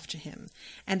hand off to him.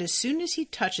 And as soon as he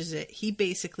touches it, he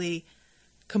basically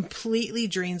completely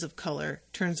drains of color,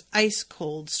 turns ice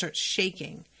cold, starts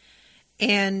shaking.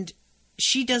 And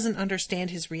she doesn't understand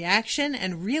his reaction,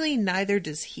 and really neither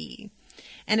does he.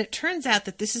 And it turns out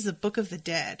that this is a Book of the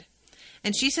Dead.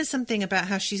 And she says something about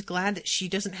how she's glad that she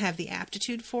doesn't have the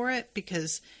aptitude for it,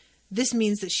 because this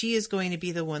means that she is going to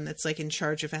be the one that's like in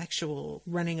charge of actual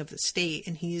running of the state,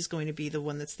 and he is going to be the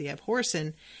one that's the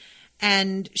abhorsen.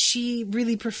 And she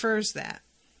really prefers that.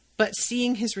 But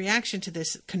seeing his reaction to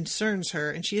this concerns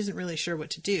her, and she isn't really sure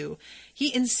what to do.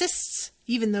 He insists,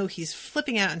 even though he's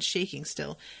flipping out and shaking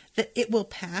still, that it will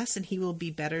pass and he will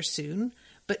be better soon.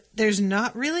 But there's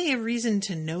not really a reason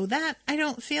to know that, I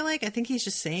don't feel like. I think he's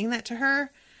just saying that to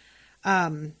her.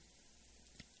 I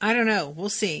don't know. We'll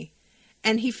see.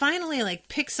 And he finally like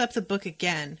picks up the book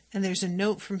again, and there's a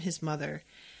note from his mother.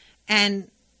 And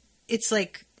it's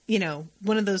like, you know,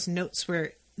 one of those notes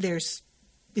where it's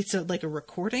like a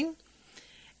recording.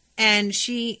 And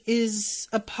she is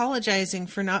apologizing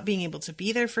for not being able to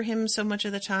be there for him so much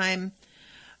of the time.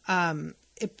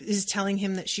 It is telling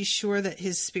him that she's sure that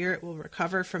his spirit will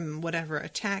recover from whatever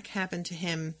attack happened to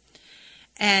him.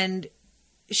 And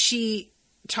she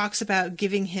talks about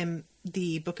giving him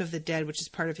the Book of the Dead, which is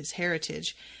part of his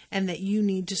heritage, and that you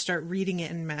need to start reading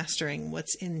it and mastering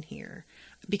what's in here,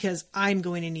 because I'm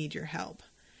going to need your help.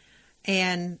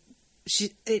 And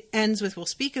it ends with, we'll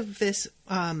speak of this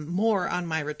more on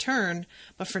my return,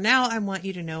 but for now I want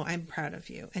you to know I'm proud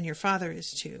of you, and your father is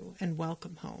too, and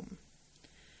welcome home.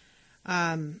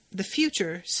 The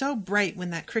future, so bright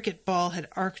when that cricket ball had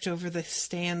arced over the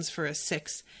stands for a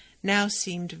 6, now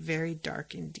seemed very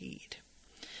dark indeed.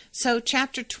 So,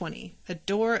 chapter 20, A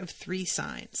Door of 3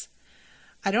 Signs.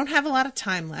 I don't have a lot of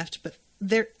time left, but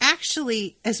there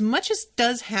actually, as much as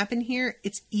does happen here,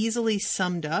 it's easily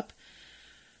summed up.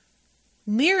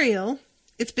 Lirael,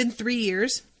 it's been 3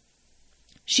 years.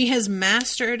 She has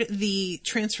mastered the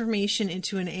transformation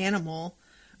into an animal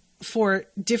for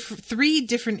 3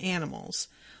 different animals.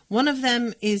 One of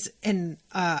them is an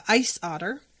ice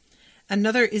otter,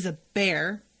 another is a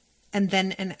bear, and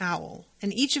then an owl.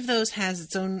 And each of those has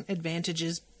its own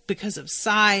advantages because of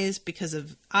size, because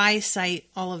of eyesight,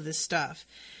 all of this stuff.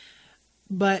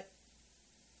 But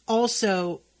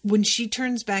also, when she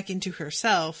turns back into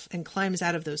herself and climbs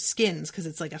out of those skins, because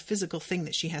it's like a physical thing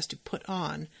that she has to put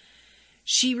on,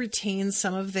 she retains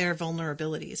some of their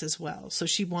vulnerabilities as well. So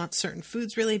she wants certain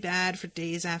foods really bad for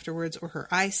days afterwards, or her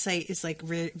eyesight is like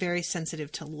very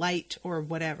sensitive to light or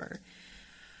whatever.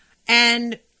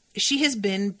 And she has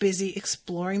been busy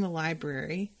exploring the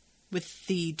library with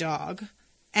the dog,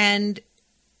 and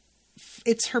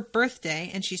it's her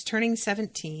birthday, and she's turning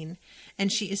 17,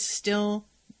 and she is still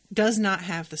does not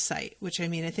have the sight, which, I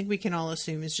mean, I think we can all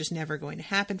assume is just never going to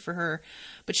happen for her,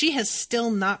 but she has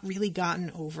still not really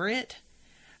gotten over it,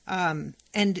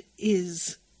 and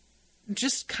is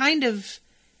just kind of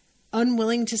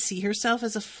unwilling to see herself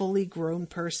as a fully grown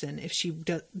person if she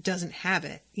doesn't have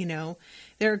it, you know?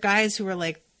 There are guys who are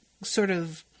like sort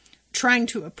of trying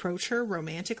to approach her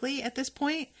romantically at this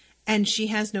point, and she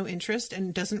has no interest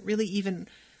and doesn't really even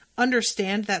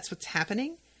understand that's what's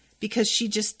happening, because she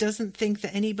just doesn't think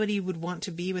that anybody would want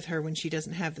to be with her when she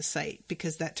doesn't have the sight,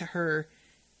 because that to her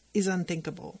is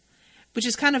unthinkable, which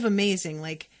is kind of amazing.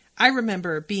 Like, I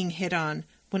remember being hit on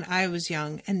when I was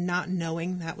young and not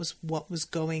knowing that was what was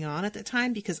going on at the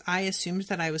time, because I assumed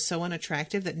that I was so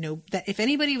unattractive that if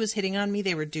anybody was hitting on me,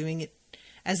 they were doing it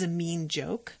as a mean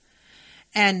joke.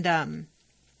 And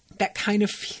that kind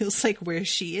of feels like where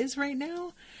she is right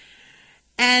now.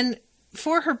 And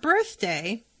for her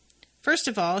birthday, first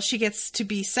of all, she gets to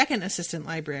be second assistant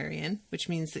librarian, which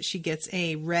means that she gets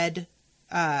a red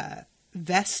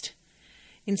vest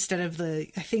instead of the,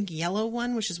 I think, yellow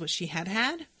one, which is what she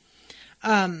had.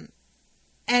 And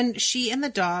she and the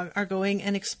dog are going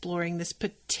and exploring this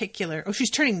particular... Oh, she's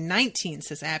turning 19,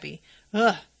 says Abbey.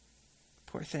 Ugh,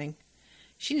 poor thing.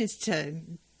 She needs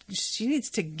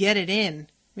to get it in.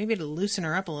 Maybe to loosen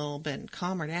her up a little bit and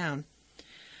calm her down.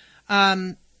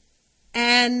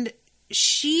 And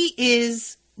she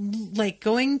is like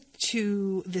going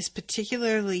to this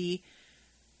particularly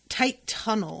tight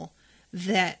tunnel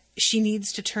that she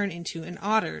needs to turn into an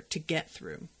otter to get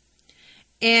through.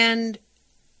 And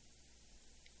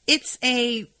it's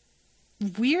a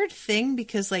weird thing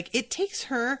because like it takes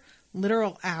her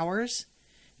literal hours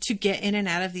to get in and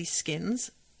out of these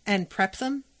skins and prep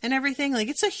them and everything. Like,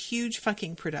 it's a huge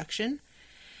fucking production.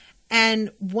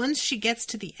 And once she gets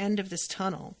to the end of this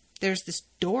tunnel, there's this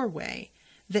doorway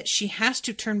that she has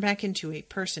to turn back into a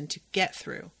person to get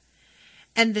through.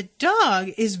 And the dog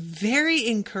is very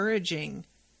encouraging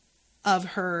of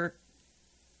her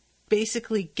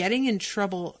basically getting in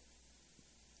trouble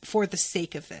for the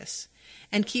sake of this,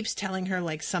 and keeps telling her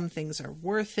like some things are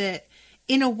worth it.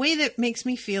 in a way that makes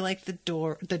me feel like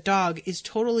the dog is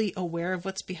totally aware of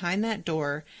what's behind that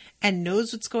door and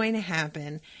knows what's going to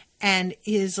happen and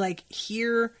is like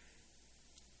here.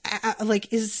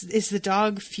 Like, is the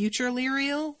dog future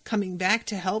Lirael coming back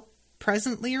to help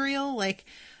present Lirael? Like,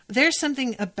 there's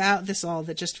something about this all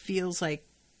that just feels like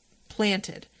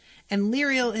planted. And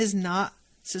Lirael is not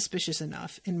suspicious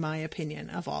enough, in my opinion,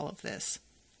 of all of this.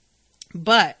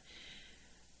 But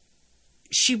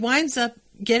she winds up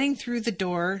getting through the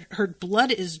door. Her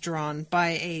blood is drawn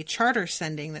by a charter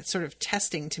sending that's sort of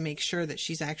testing to make sure that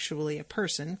she's actually a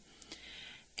person.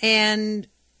 And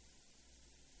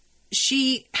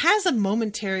she has a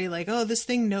momentary like, oh, this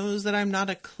thing knows that I'm not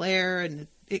a Claire, and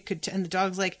it could, and the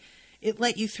dog's like, it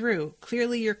let you through.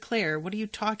 Clearly you're Claire. What are you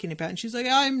talking about? And she's like,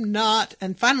 I'm not.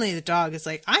 And finally the dog is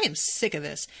like, I am sick of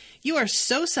this. You are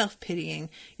so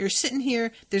self-pitying. You're sitting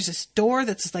here. There's this door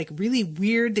that's like really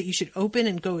weird that you should open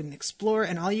and go and explore.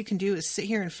 And all you can do is sit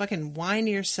here and fucking whine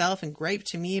to yourself and gripe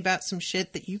to me about some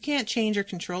shit that you can't change or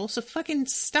control. So fucking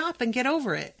stop and get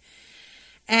over it.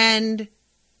 And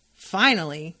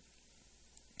finally,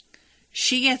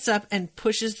 she gets up and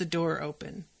pushes the door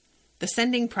open. The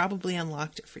sending probably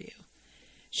unlocked it for you.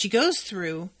 She goes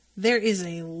through. There is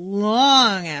a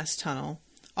long-ass tunnel.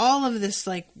 All of this,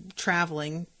 like,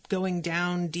 traveling, going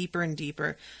down deeper and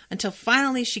deeper, until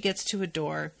finally she gets to a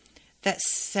door that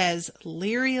says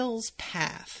Lirael's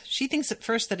Path. She thinks at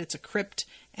first that it's a crypt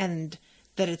and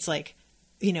that it's, like,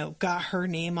 you know, got her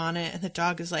name on it. And the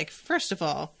dog is like, first of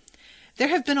all, there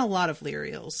have been a lot of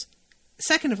Liraels.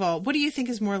 Second of all, what do you think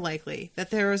is more likely?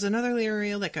 That there was another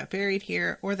Lirael that got buried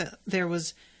here, or that there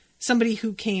was somebody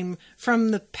who came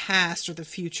from the past or the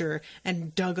future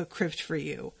and dug a crypt for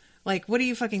you? Like, what are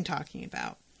you fucking talking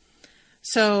about?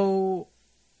 So,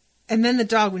 and then the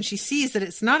dog, when she sees that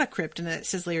it's not a crypt and that it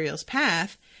says Lirael's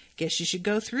Path, guess you should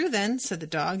go through then, said the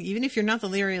dog. Even if you're not the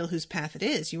Lirael whose path it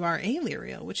is, you are a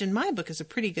Lirael, which in my book is a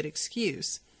pretty good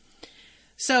excuse.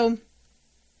 So,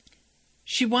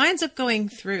 she winds up going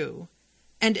through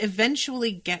and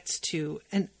eventually gets to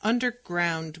an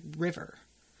underground river,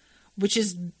 which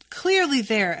is clearly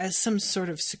there as some sort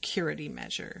of security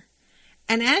measure.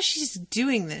 And as she's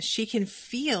doing this, she can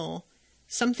feel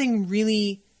something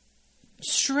really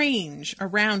strange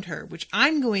around her, which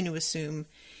I'm going to assume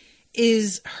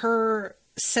is her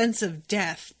sense of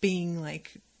death being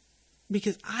like,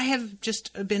 because I have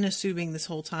just been assuming this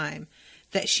whole time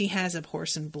that she has a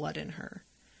horse and blood in her.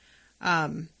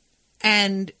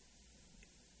 And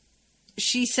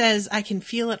she says, I can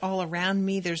feel it all around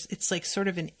me. It's like sort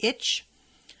of an itch.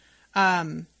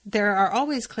 There are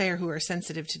always Claire who are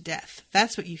sensitive to death.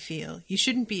 That's what you feel. You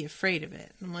shouldn't be afraid of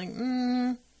it. I'm like,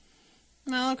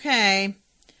 okay.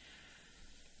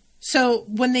 So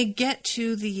when they get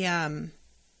to the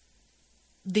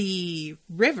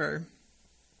river,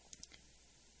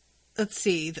 let's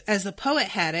see, as the poet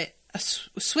had it, a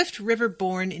swift river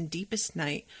born in deepest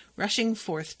night, rushing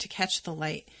forth to catch the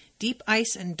light, deep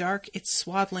ice and dark its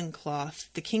swaddling cloth,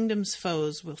 the kingdom's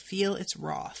foes will feel its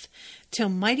wrath, till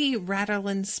mighty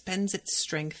Rattleland spends its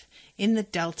strength in the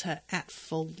delta at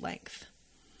full length.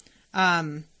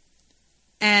 And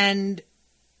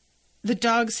the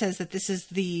dog says that this is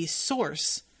the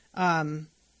source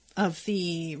of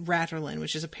the Rattleland,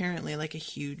 which is apparently like a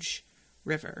huge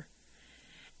river.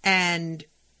 And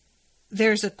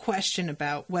there's a question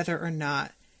about whether or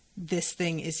not this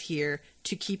thing is here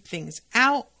to keep things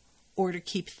out or to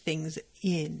keep things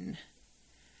in.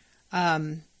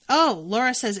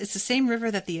 Laura says it's the same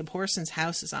river that the Abhorson's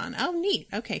house is on. Oh, neat.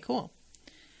 Okay, cool.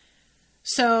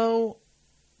 So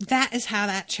that is how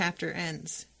that chapter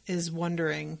ends, is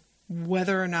wondering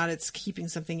whether or not it's keeping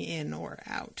something in or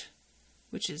out,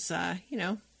 which is,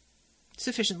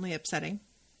 sufficiently upsetting.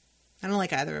 I don't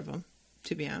like either of them,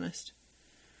 to be honest.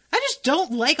 I just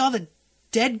don't like all the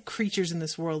dead creatures in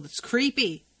this world. It's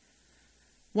creepy.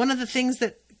 One of the things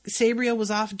that Sabriel was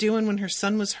off doing when her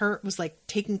son was hurt was like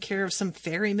taking care of some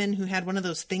ferryman who had one of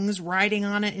those things riding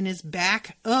on it in his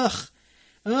back. Ugh.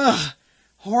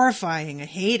 Horrifying. I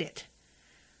hate it.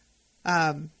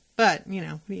 But, what are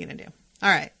you going to do? All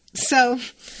right. So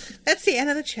that's the end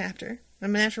of the chapter.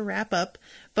 I'm going to have to wrap up.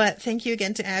 But thank you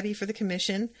again to Abbey for the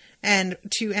commission, and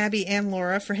to Abbey and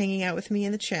Laura for hanging out with me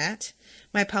in the chat.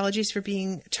 My apologies for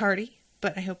being tardy,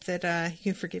 but I hope that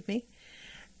you can forgive me.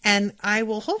 And I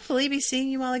will hopefully be seeing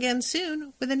you all again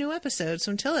soon with a new episode.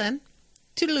 So until then,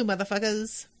 toodaloo,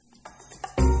 motherfuckers.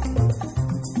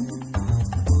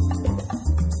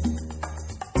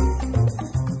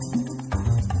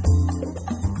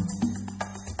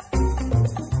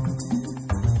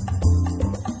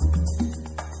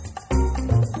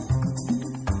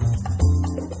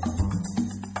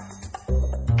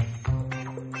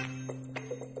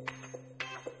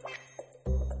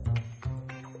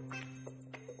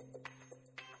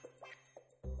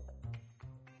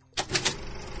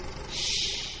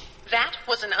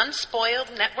 was an Unspoiled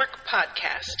Network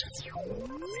podcast.